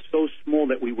of glass so small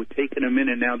that we were taking them in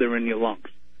and now they're in your lungs.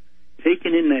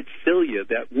 Taking in that cilia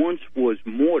that once was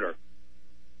mortar,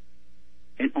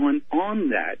 and on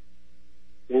that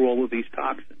were all of these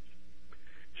toxins.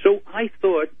 So I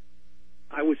thought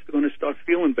I was going to start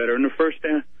feeling better. And the first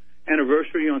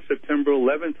anniversary on September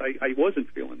 11th, I wasn't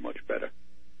feeling much better.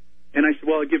 And I said,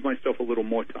 well, I'll give myself a little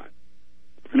more time.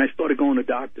 And I started going to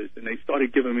doctors, and they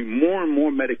started giving me more and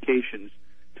more medications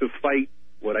to fight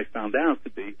what I found out to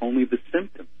be only the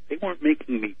symptoms. They weren't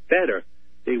making me better.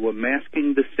 They were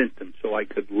masking the symptoms so I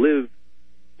could live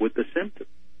with the symptoms.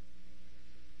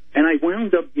 And I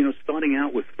wound up, starting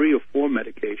out with 3 or 4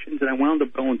 medications, and I wound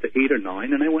up going to 8 or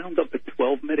 9, and I wound up at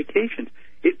 12 medications.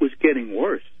 It was getting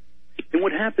worse. And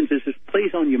what happens is this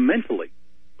plays on you mentally,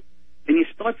 and you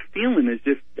start feeling as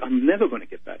if I'm never going to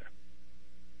get better.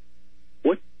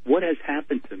 What has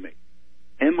happened to me?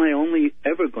 Am I only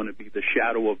ever going to be the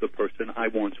shadow of the person I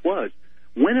once was?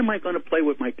 When am I going to play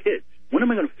with my kids? When am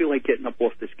I going to feel like getting up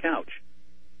off this couch?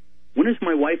 When is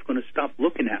my wife going to stop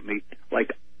looking at me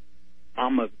like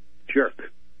I'm a jerk?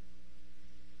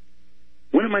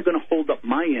 When am I going to hold up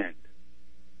my end,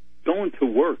 going to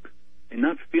work and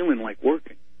not feeling like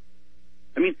working?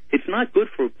 I mean, it's not good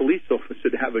for a police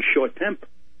officer to have a short temper.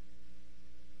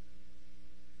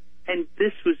 And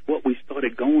this was what we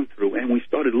started going through, and we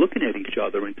started looking at each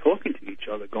other and talking to each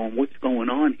other, going, what's going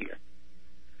on here?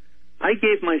 I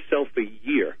gave myself a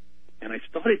year, and I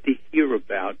started to hear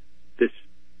about this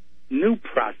new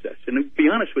process. And to be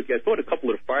honest with you, I thought a couple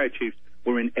of the fire chiefs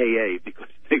were in AA because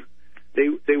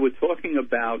they were talking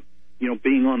about,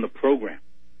 being on the program.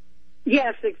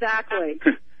 Yes, exactly.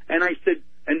 And I said,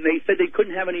 and they said they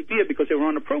couldn't have any beer because they were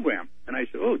on the program. And I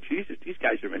said, oh, Jesus, these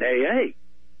guys are in AA.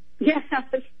 Yes.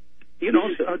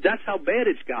 So that's how bad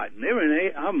it's gotten. They're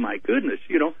in AA. Oh, my goodness,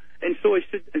 And so I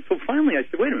said, finally I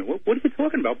said, wait a minute, what are you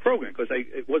talking about program? Because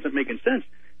it wasn't making sense.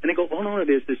 And they go, oh, no,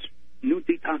 there's this new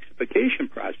detoxification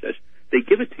process. They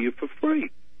give it to you for free.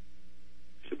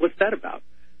 I said, what's that about?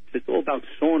 It's all about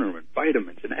sauna and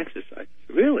vitamins and exercise. I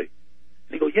said, really?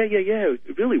 They go, yeah,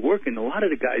 it's really working. A lot of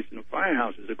the guys in the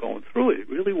firehouses are going through it. It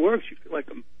really works. You feel like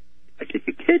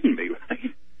you're kidding me,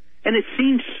 right? And it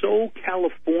seems so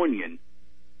Californian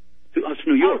to us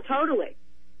New York. Oh, totally.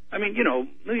 I mean,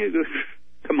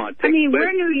 come on.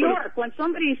 We're New York. When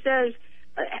somebody says,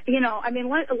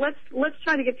 let's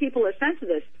try to give people a sense of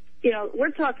this.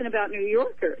 We're talking about New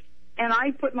Yorkers. And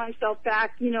I put myself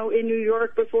back, in New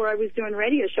York before I was doing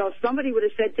radio shows. Somebody would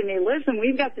have said to me, listen,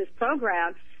 we've got this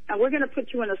program, and we're going to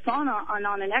put you in a sauna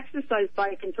on an exercise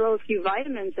bike and throw a few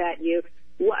vitamins at you.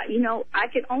 I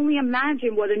can only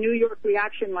imagine what a New York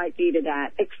reaction might be to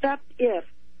that, except if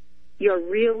you're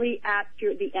really at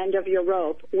the end of your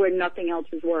rope where nothing else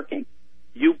is working.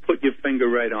 You put your finger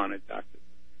right on it, Doctor.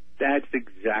 That's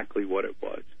exactly what it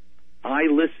was. I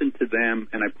listened to them,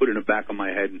 and I put it in the back of my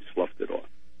head and sloughed it off.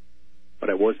 But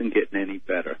I wasn't getting any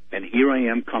better. And here I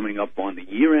am coming up on the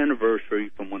year anniversary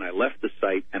from when I left the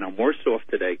site, and I'm worse off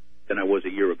today than I was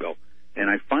a year ago. And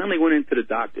I finally went into the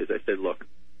doctors. I said, look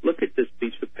at this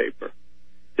piece of paper.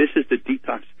 This is the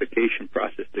detoxification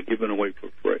process they're giving away for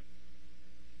free.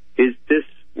 Is this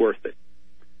worth it?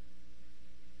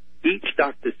 Each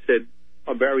doctor said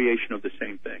a variation of the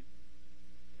same thing.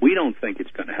 We don't think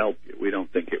it's going to help you. We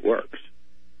don't think it works.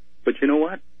 But you know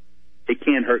what? It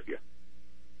can't hurt you.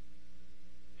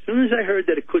 As soon as I heard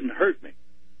that it couldn't hurt me,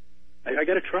 I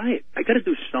got to try it. I got to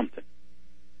do something.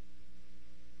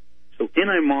 So in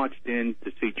I marched in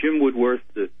to see Jim Woodworth,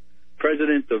 the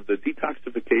president of the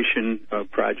detoxification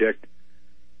project,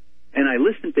 and I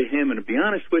listened to him, and to be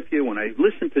honest with you, when I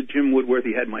listened to Jim Woodworth,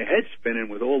 he had my head spinning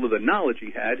with all of the knowledge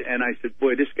he had, and I said,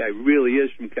 boy, this guy really is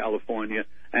from California,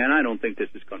 and I don't think this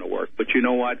is going to work. But you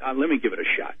know what? Let me give it a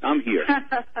shot. I'm here.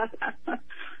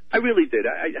 I really did.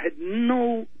 I had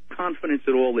no confidence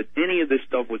at all that any of this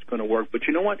stuff was going to work. But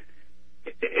you know what?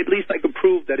 At least I could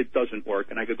prove that it doesn't work,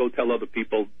 and I could go tell other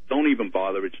people, don't even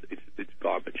bother, it's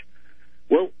garbage.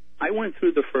 Well, I went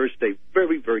through the first day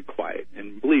very, very quiet,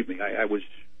 and believe me, I was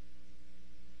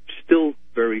still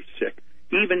very sick,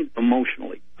 even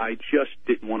emotionally. I just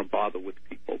didn't want to bother with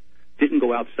people, didn't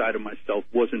go outside of myself,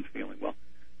 wasn't feeling well.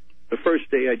 The first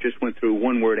day I just went through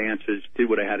one-word answers, did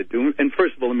what I had to do. And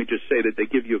first of all, let me just say that they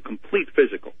give you a complete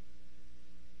physical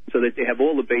so that they have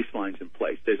all the baselines in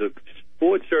place. There's a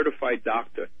board-certified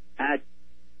doctor at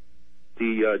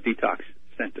the detox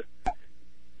center.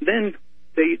 Then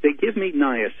they give me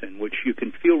niacin, which you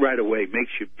can feel right away,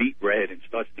 makes you beet red and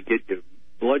starts to get your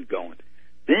blood going.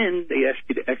 Then they ask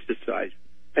you to exercise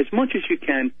as much as you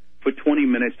can for 20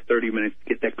 minutes, 30 minutes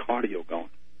to get that cardio going.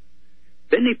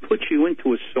 Then they put you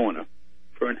into a sauna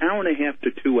for an hour and a half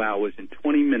to 2 hours in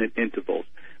 20-minute intervals.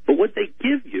 But what they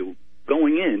give you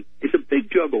going in is a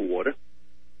big jug of water,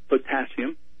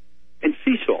 potassium, and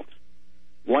sea salts.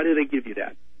 Why do they give you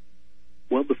that?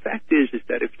 Well, the fact is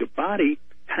that if your body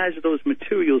has those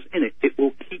materials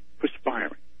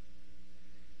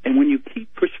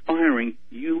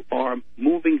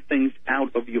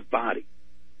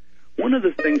one of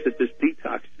the things that this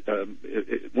detox,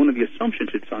 one of the assumptions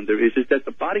it's under is that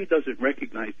the body doesn't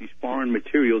recognize these foreign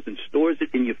materials and stores it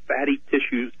in your fatty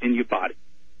tissues in your body.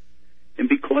 And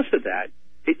because of that,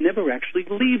 it never actually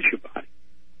leaves your body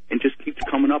and just keeps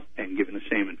coming up and giving the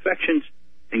same infections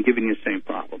and giving you the same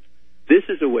problems. This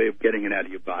is a way of getting it out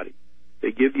of your body.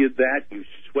 They give you that, you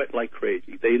sweat like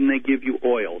crazy. Then they give you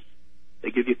oils.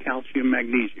 They give you calcium,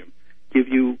 magnesium, give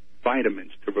you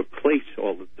vitamins to replace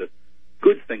all of the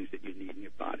good things that you need in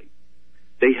your body.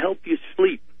 They help you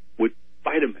sleep with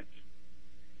vitamins.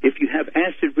 If you have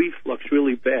acid reflux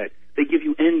really bad, they give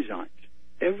you enzymes.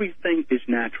 Everything is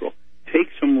natural. Take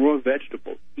some raw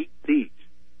vegetables. Eat these.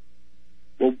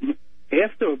 Well,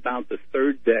 after about the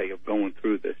third day of going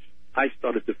through this, I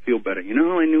started to feel better. You know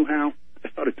how I knew how? I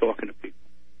started talking to people.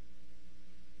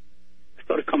 I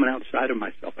started coming outside of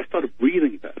myself. I started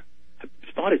breathing better. I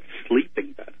started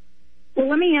sleeping better. Well,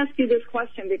 let me ask you this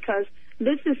question, because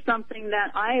this is something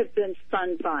that I have been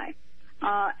stunned by.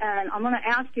 And I'm going to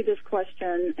ask you this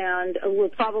question, and we'll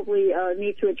probably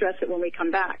need to address it when we come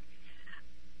back.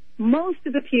 Most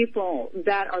of the people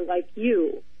that are like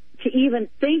you, to even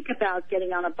think about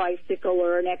getting on a bicycle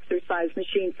or an exercise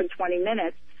machine for 20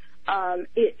 minutes,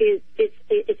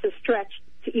 it's a stretch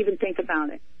to even think about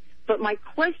it. But my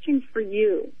question for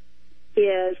you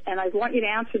is, and I want you to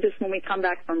answer this when we come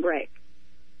back from break,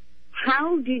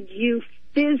 how did you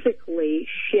physically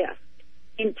shift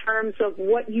in terms of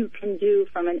what you can do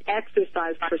from an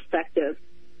exercise perspective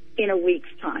in a week's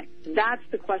time? That's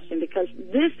the question, because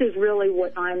this is really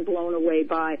what I'm blown away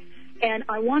by. And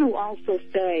I want to also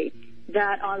say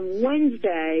that on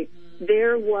Wednesday,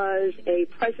 there was a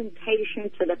presentation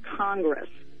to the Congress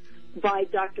by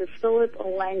Dr. Philip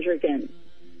Landrigan,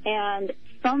 and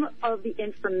some of the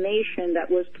information that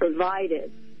was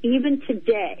provided, even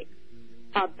today,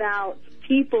 about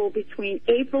people between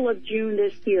April of June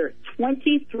this year,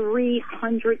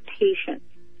 2,300 patients.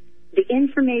 The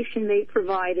information they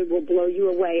provided will blow you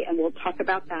away, and we'll talk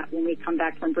about that when we come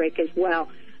back from break as well.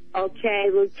 Okay,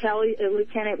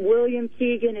 Lieutenant William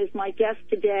Keegan is my guest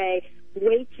today.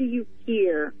 Wait till you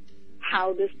hear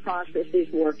how this process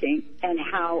is working and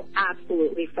how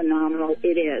absolutely phenomenal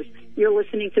it is. You're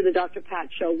listening to the Dr. Pat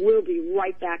Show. We'll be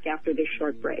right back after this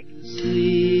short break.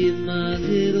 Sleep, my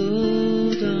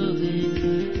little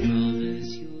darling,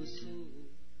 promise your soul.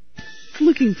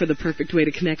 Looking for the perfect way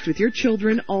to connect with your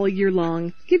children all year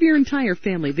long? Give your entire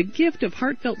family the gift of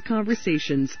heartfelt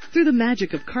conversations through the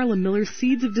magic of Carla Miller's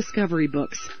Seeds of Discovery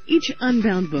books. Each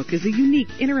Unbound book is a unique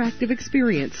interactive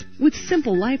experience with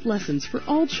simple life lessons for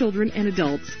all children and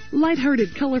adults.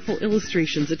 Lighthearted, colorful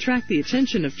illustrations attract the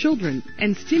attention of children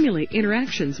and stimulate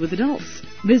interactions with adults.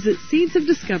 Visit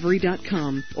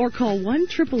seedsofdiscovery.com or call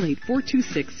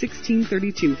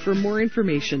 1-888-426-1632 for more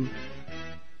information.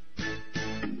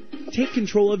 Take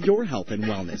control of your health and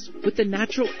wellness with the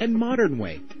natural and modern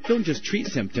way. Don't just treat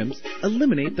symptoms,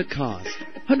 eliminate the cause.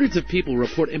 Hundreds of people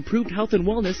report improved health and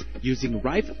wellness using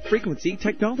Rife frequency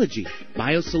technology.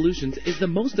 BioSolutions is the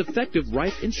most effective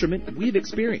Rife instrument we've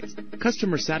experienced.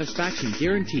 Customer satisfaction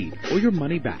guaranteed or your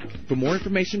money back. For more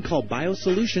information, call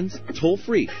BioSolutions toll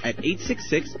free at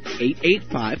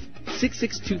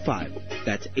 866-885-6625.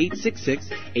 That's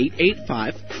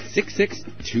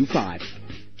 866-885-6625.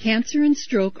 Cancer and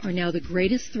stroke are now the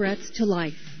greatest threats to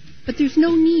life. But there's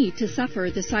no need to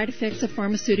suffer the side effects of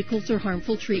pharmaceuticals or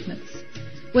harmful treatments.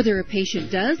 Whether a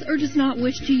patient does or does not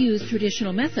wish to use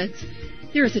traditional methods,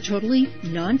 there is a totally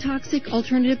non-toxic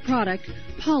alternative product,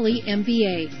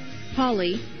 Poly-MVA.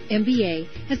 Poly-MVA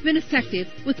has been effective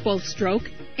with both stroke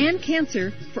and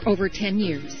cancer for over 10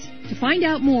 years. To find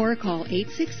out more, call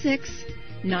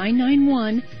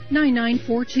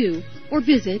 866-991-9942 or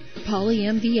visit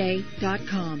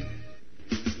polymva.com.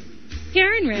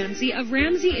 Karen Ramsey of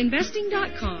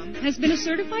RamseyInvesting.com has been a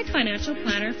certified financial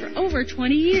planner for over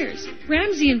 20 years.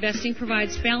 Ramsey Investing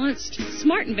provides balanced,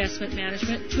 smart investment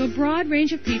management to a broad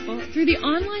range of people through the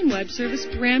online web service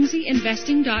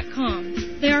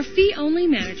RamseyInvesting.com. They are fee-only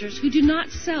managers who do not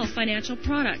sell financial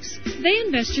products. They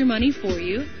invest your money for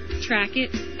you, track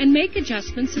it, and make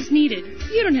adjustments as needed.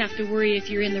 You don't have to worry if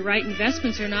you're in the right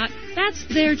investments or not. That's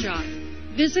their job.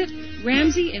 Visit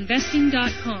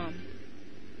RamseyInvesting.com.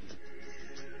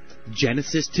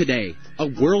 Genesis Today, a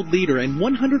world leader in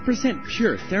 100%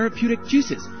 pure therapeutic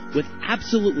juices with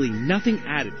absolutely nothing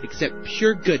added except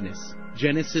pure goodness.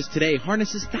 Genesis Today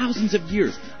harnesses thousands of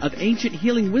years of ancient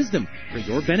healing wisdom for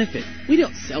your benefit. We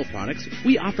don't sell products.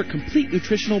 We offer complete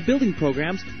nutritional building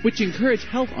programs which encourage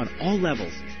health on all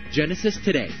levels. Genesis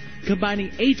Today,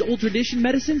 combining age-old tradition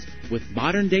medicines with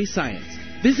modern-day science.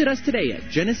 Visit us today at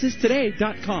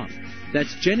genesistoday.com.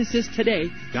 That's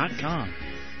genesistoday.com.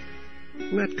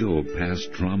 Let go of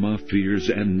past trauma, fears,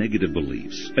 and negative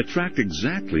beliefs. Attract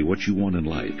exactly what you want in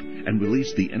life and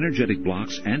release the energetic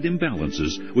blocks and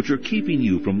imbalances which are keeping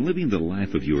you from living the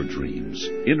life of your dreams.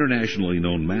 Internationally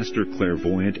known master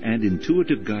clairvoyant and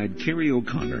intuitive guide Carrie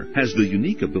O'Connor has the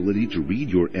unique ability to read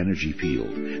your energy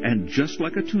field and, just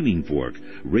like a tuning fork,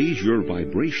 raise your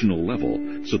vibrational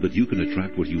level so that you can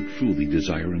attract what you truly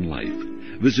desire in life.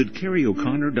 Visit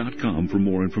CarrieO'Connor.com for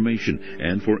more information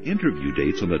and for interview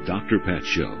dates on the Dr. Pat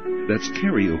Show. That's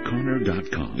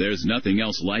CarrieO'Connor.com. There's nothing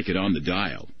else like it on the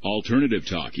dial. Alternative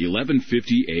Talk,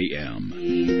 1150 AM.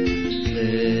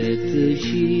 Let the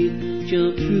sheep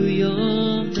jump through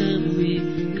your memory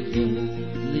of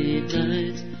lonely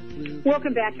nights.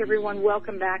 Welcome back, everyone.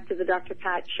 Welcome back to the Dr.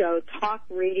 Pat Show, talk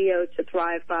radio to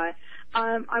thrive by.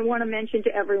 I want to mention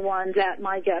to everyone that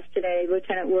my guest today,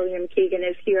 Lieutenant William Keegan,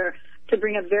 is here to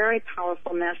bring a very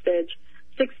powerful message.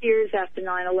 6 years after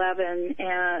 9/11,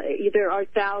 there are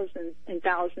thousands and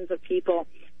thousands of people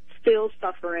still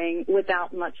suffering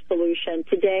without much solution.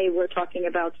 Today, we're talking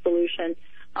about solution.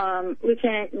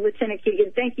 Lieutenant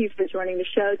Keegan, thank you for joining the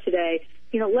show today.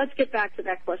 Let's get back to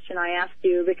that question I asked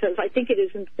you, because I think it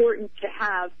is important to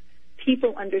have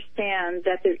people understand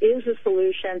that there is a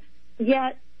solution,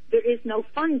 yet there is no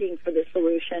funding for the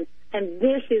solution, and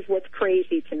this is what's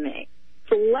crazy to me.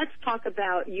 So let's talk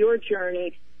about your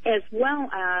journey as well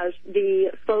as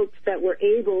the folks that were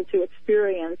able to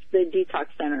experience the detox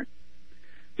center.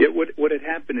 Yeah, what had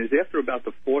happened is after about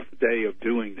the fourth day of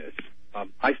doing this,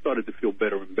 I started to feel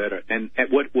better and better. And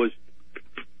at what was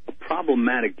a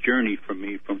problematic journey for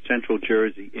me from Central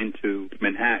Jersey into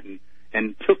Manhattan,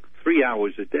 and took 3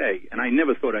 hours a day, and I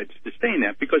never thought I'd sustain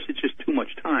that because it's just too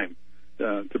much time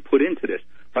to put into this.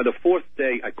 By the fourth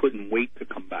day, I couldn't wait to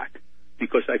come back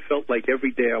because I felt like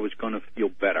every day I was going to feel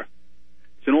better.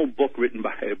 It's an old book written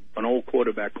by an old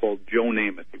quarterback called Joe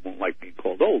Namath. He won't like being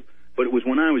called old, but it was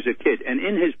when I was a kid. And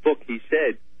in his book, he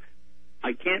said,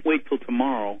 I can't wait till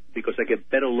tomorrow because I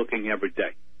get better looking every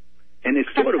day. And it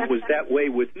sort of was that way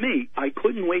with me. I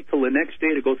couldn't wait till the next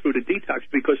day to go through the detox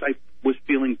because I was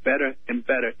feeling better and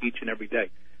better each and every day.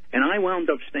 And I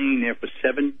wound up staying there for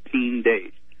 17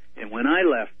 days. And when I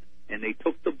left and they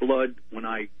took the blood when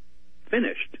I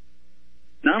finished,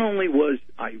 not only was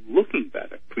I looking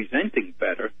better, presenting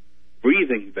better,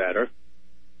 breathing better,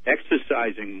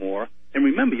 exercising more, and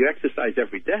remember, you exercise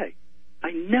every day.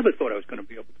 I never thought I was going to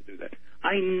be able to do that.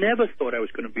 I never thought I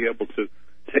was going to be able to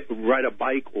ride a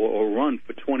bike or run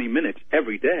for 20 minutes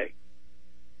every day.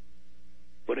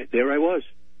 But there I was,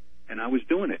 and I was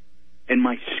doing it. And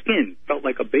my skin felt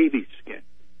like a baby's skin,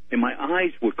 and my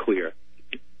eyes were clear,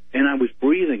 and I was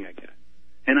breathing again.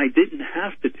 And I didn't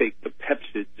have to take the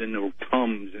Pepsids and the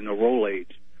Tums and the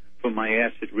Rolaids for my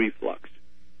acid reflux.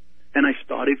 And I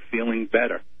started feeling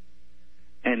better.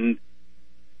 And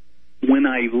when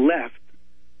I left,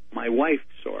 my wife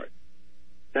saw it.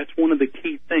 That's one of the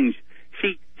key things.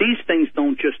 See, these things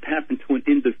don't just happen to an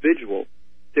individual.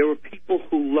 There are people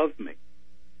who love me.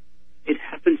 It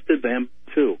happens to them,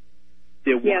 too.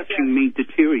 They're watching me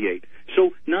deteriorate.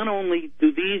 So not only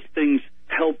do these things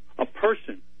help a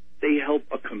person, they help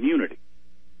a community.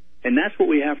 And that's what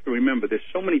we have to remember. There's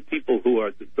so many people who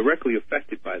are directly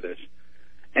affected by this.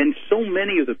 And so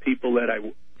many of the people that I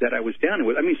was down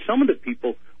with, I mean, some of the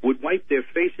people would wipe their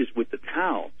faces with the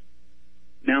towel.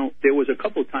 Now, there was a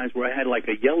couple of times where I had like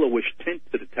a yellowish tint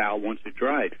to the towel once it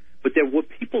dried. But there were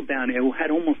people down there who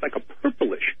had almost like a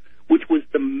purplish, which was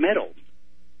the metals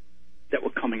that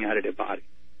were coming out of their body.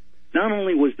 Not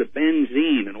only was the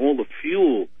benzene and all the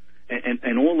fuel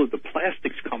and all of the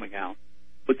plastics coming out,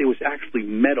 but there was actually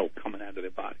metal coming out of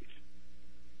their bodies.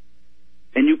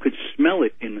 And you could smell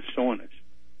it in the saunas.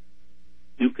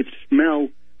 You could smell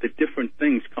the different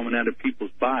things coming out of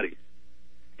people's bodies.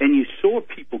 And you saw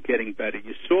people getting better.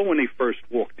 You saw when they first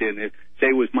walked in, say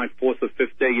it was my fourth or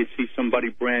fifth day, you'd see somebody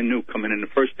brand new coming in. The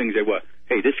first things they were,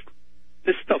 hey,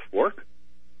 this stuff work?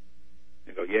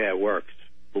 They go, yeah, it works.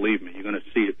 Believe me, you're going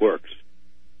to see it works.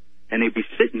 And they'd be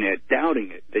sitting there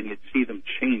doubting it. Then you'd see them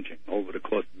changing over the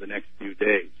course of the next few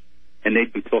days. And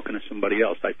they'd be talking to somebody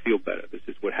else. I feel better. This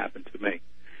is what happened to me.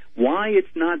 Why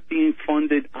it's not being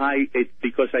funded,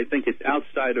 because I think it's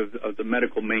outside of the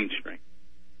medical mainstream.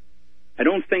 I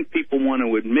don't think people want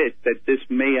to admit that this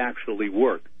may actually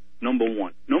work, number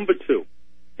one. Number two,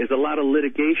 there's a lot of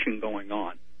litigation going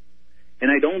on. And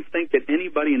I don't think that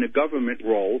anybody in a government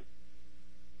role,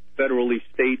 federally,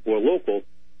 state, or local,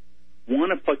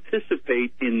 want to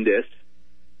participate in this,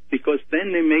 because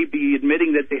then they may be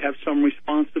admitting that they have some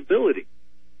responsibility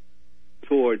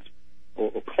towards,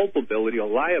 or culpability or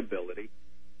liability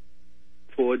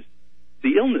towards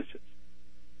the illnesses.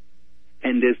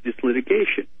 And there's this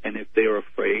litigation. And if they're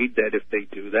afraid that if they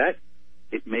do that,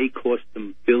 it may cost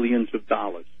them billions of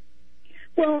dollars.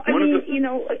 Well, I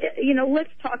mean, let's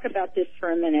talk about this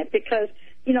for a minute, because,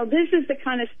 this is the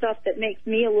kind of stuff that makes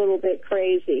me a little bit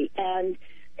crazy. And,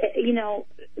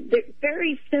 the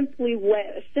very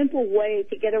simple way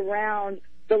to get around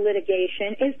the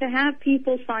litigation is to have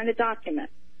people sign a document,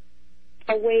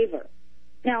 a waiver.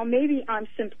 Now, maybe I'm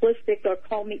simplistic or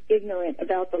call me ignorant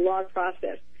about the law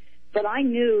process, but I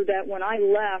knew that when I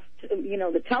left,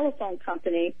 the telephone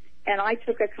company, and I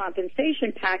took a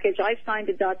compensation package, I signed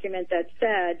a document that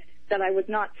said that I would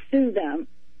not sue them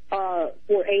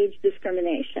for age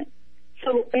discrimination.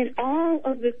 So in all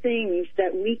of the things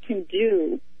that we can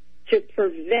do to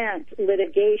prevent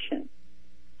litigation,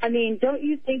 I mean, don't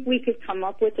you think we could come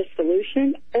up with a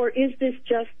solution, or is this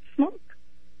just smoke?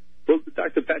 Well,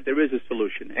 Dr. Pat, there is a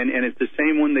solution, and it's the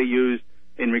same one they used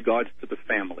in regards to the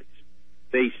families.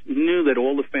 They knew that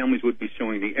all the families would be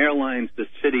suing the airlines, the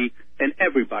city, and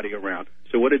everybody around.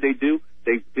 So what did they do?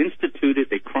 They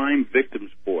instituted a crime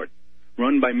victims board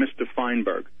run by Mr.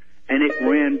 Feinberg, and it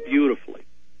ran beautifully.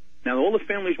 Now, all the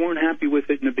families weren't happy with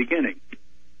it in the beginning,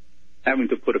 having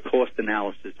to put a cost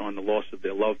analysis on the loss of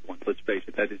their loved ones. Let's face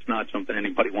it, that is not something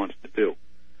anybody wants to do.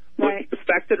 Right. But the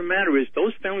fact of the matter is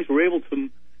those families were able to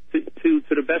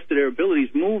the best of their abilities,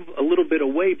 move a little bit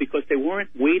away because they weren't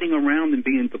waiting around and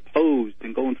being deposed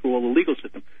and going through all the legal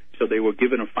system. So they were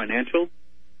given a financial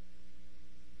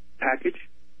package,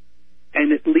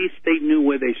 and at least they knew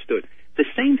where they stood. The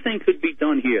same thing could be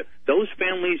done here. Those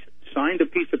families signed a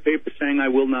piece of paper saying, I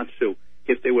will not sue.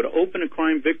 If they were to open a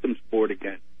crime victims board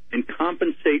again and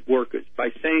compensate workers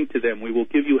by saying to them, we will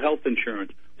give you health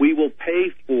insurance, we will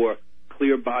pay for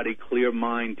clear body, clear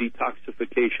mind,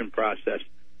 detoxification process,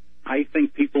 I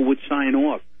think people would sign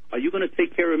off. Are you going to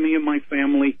take care of me and my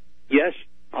family? Yes,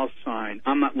 I'll sign.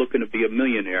 I'm not looking to be a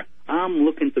millionaire. I'm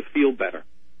looking to feel better.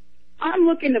 I'm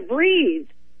looking to breathe.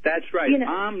 That's right.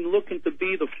 I'm looking to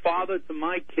be the father to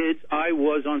my kids I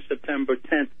was on September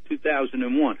 10th,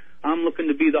 2001. I'm looking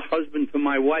to be the husband to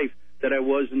my wife that I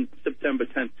was on September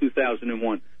 10th,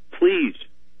 2001. Please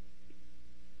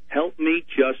help me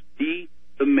just be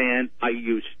the man I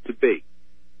used to be.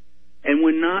 And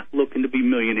we're not looking to be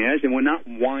millionaires, and we're not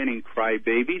whining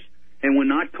crybabies, and we're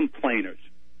not complainers.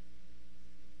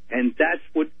 And that's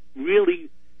what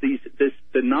really this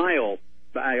denial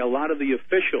by a lot of the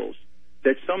officials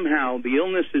that somehow the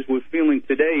illnesses we're feeling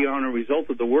today are a result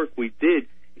of the work we did,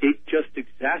 it just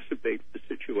exacerbates the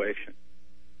situation.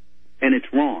 And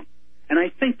it's wrong. And I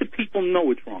think the people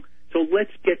know it's wrong. So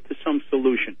let's get to some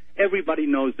solution. Everybody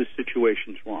knows the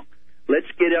situation's wrong.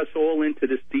 Let's get us all into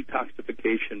this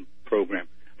detoxification program.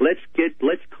 Let's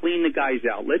clean the guys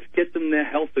out. Let's get them their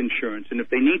health insurance. And if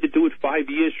they need to do it 5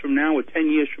 years from now or 10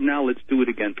 years from now, let's do it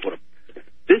again for them.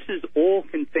 This is all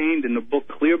contained in the book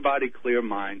Clear Body, Clear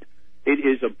Mind. It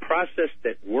is a process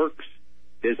that works.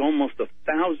 There's almost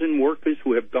 1,000 workers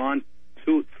who have gone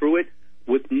through it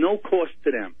with no cost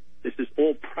to them. This is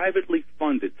all privately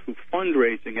funded through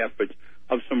fundraising efforts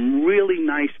of some really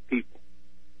nice people.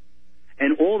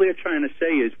 And all they're trying to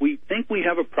say is we think we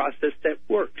have a process that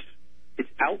works. It's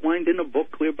outlined in the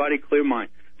book, Clear Body, Clear Mind.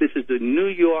 This is the New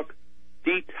York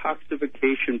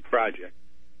Detoxification Project.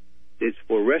 It's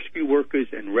for rescue workers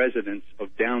and residents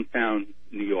of downtown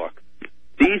New York.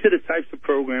 These are the types of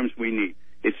programs we need.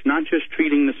 It's not just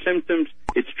treating the symptoms.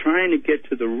 It's trying to get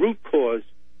to the root cause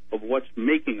of what's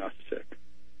making us sick.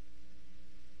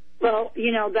 Well,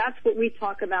 that's what we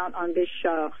talk about on this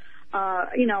show.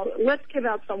 Let's give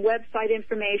out some website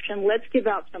information. Let's give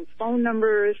out some phone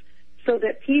numbers so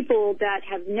that people that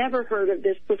have never heard of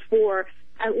this before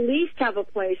at least have a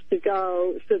place to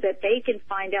go so that they can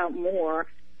find out more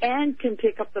and can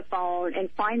pick up the phone and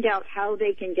find out how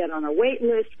they can get on a wait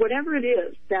list, whatever it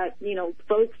is that,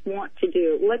 folks want to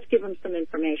do. Let's give them some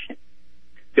information.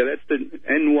 Yeah, that's the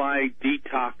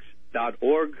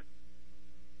nydetox.org,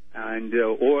 and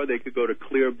or they could go to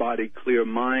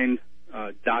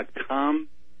clearbodyclearmind.com,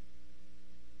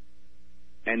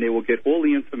 and they will get all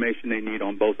the information they need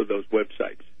on both of those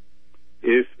websites.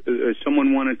 If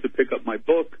someone wanted to pick up my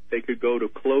book, they could go to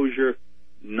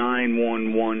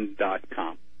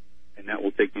closure911.com, and that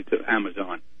will take you to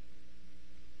Amazon.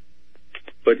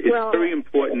 But it's very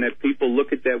important that people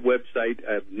look at that website,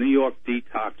 New York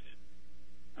Detox,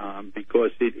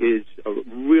 because it is a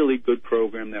really good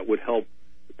program that would help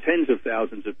tens of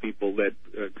thousands of people that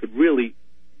could really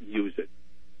use it.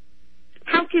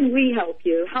 How can we help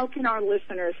you? How can our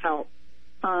listeners help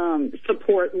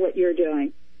support what you're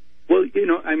doing? Well,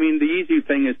 the easy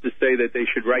thing is to say that they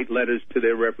should write letters to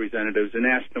their representatives and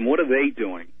ask them, what are they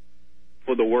doing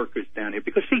for the workers down here?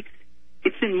 Because, see,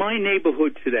 It's in my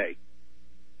neighborhood today,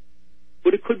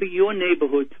 but it could be your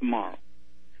neighborhood tomorrow.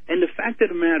 And the fact of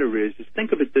the matter is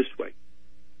think of it this way.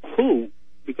 Who,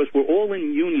 because we're all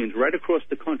in unions right across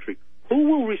the country, who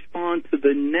will respond to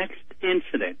the next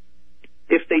incident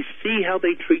if they see how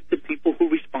they treat the people who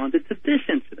responded to this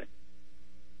incident?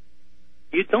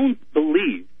 You don't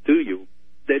believe, do you,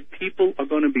 that people are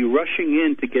going to be rushing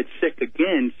in to get sick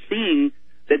again, seeing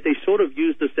that they sort of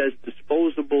use this as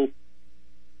disposable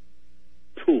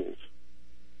tools?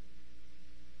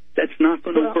 That's not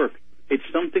going to work. It's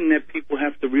something that people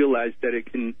have to realize that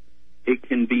it can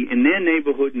be in their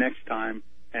neighborhood next time,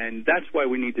 and that's why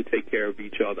we need to take care of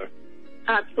each other.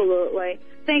 Absolutely.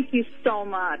 Thank you so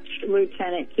much,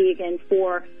 Lieutenant Keegan,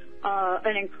 for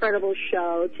an incredible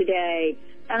show today.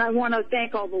 And I want to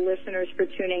thank all the listeners for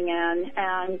tuning in.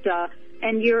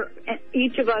 And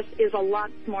each of us is a lot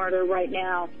smarter right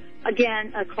now.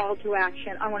 Again, a call to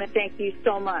action. I want to thank you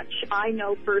so much. I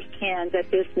know firsthand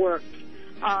that this works.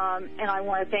 And I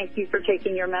want to thank you for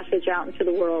taking your message out into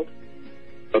the world.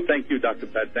 Well, thank you, Dr.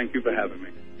 Pat. Thank you for having me.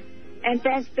 And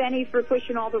thanks, Benny, for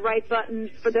pushing all the right buttons.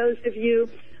 For those of you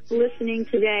listening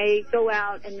today, go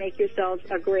out and make yourselves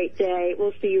a great day.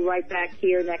 We'll see you right back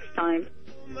here next time.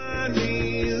 My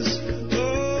knees,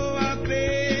 oh, I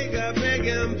beg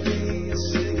him,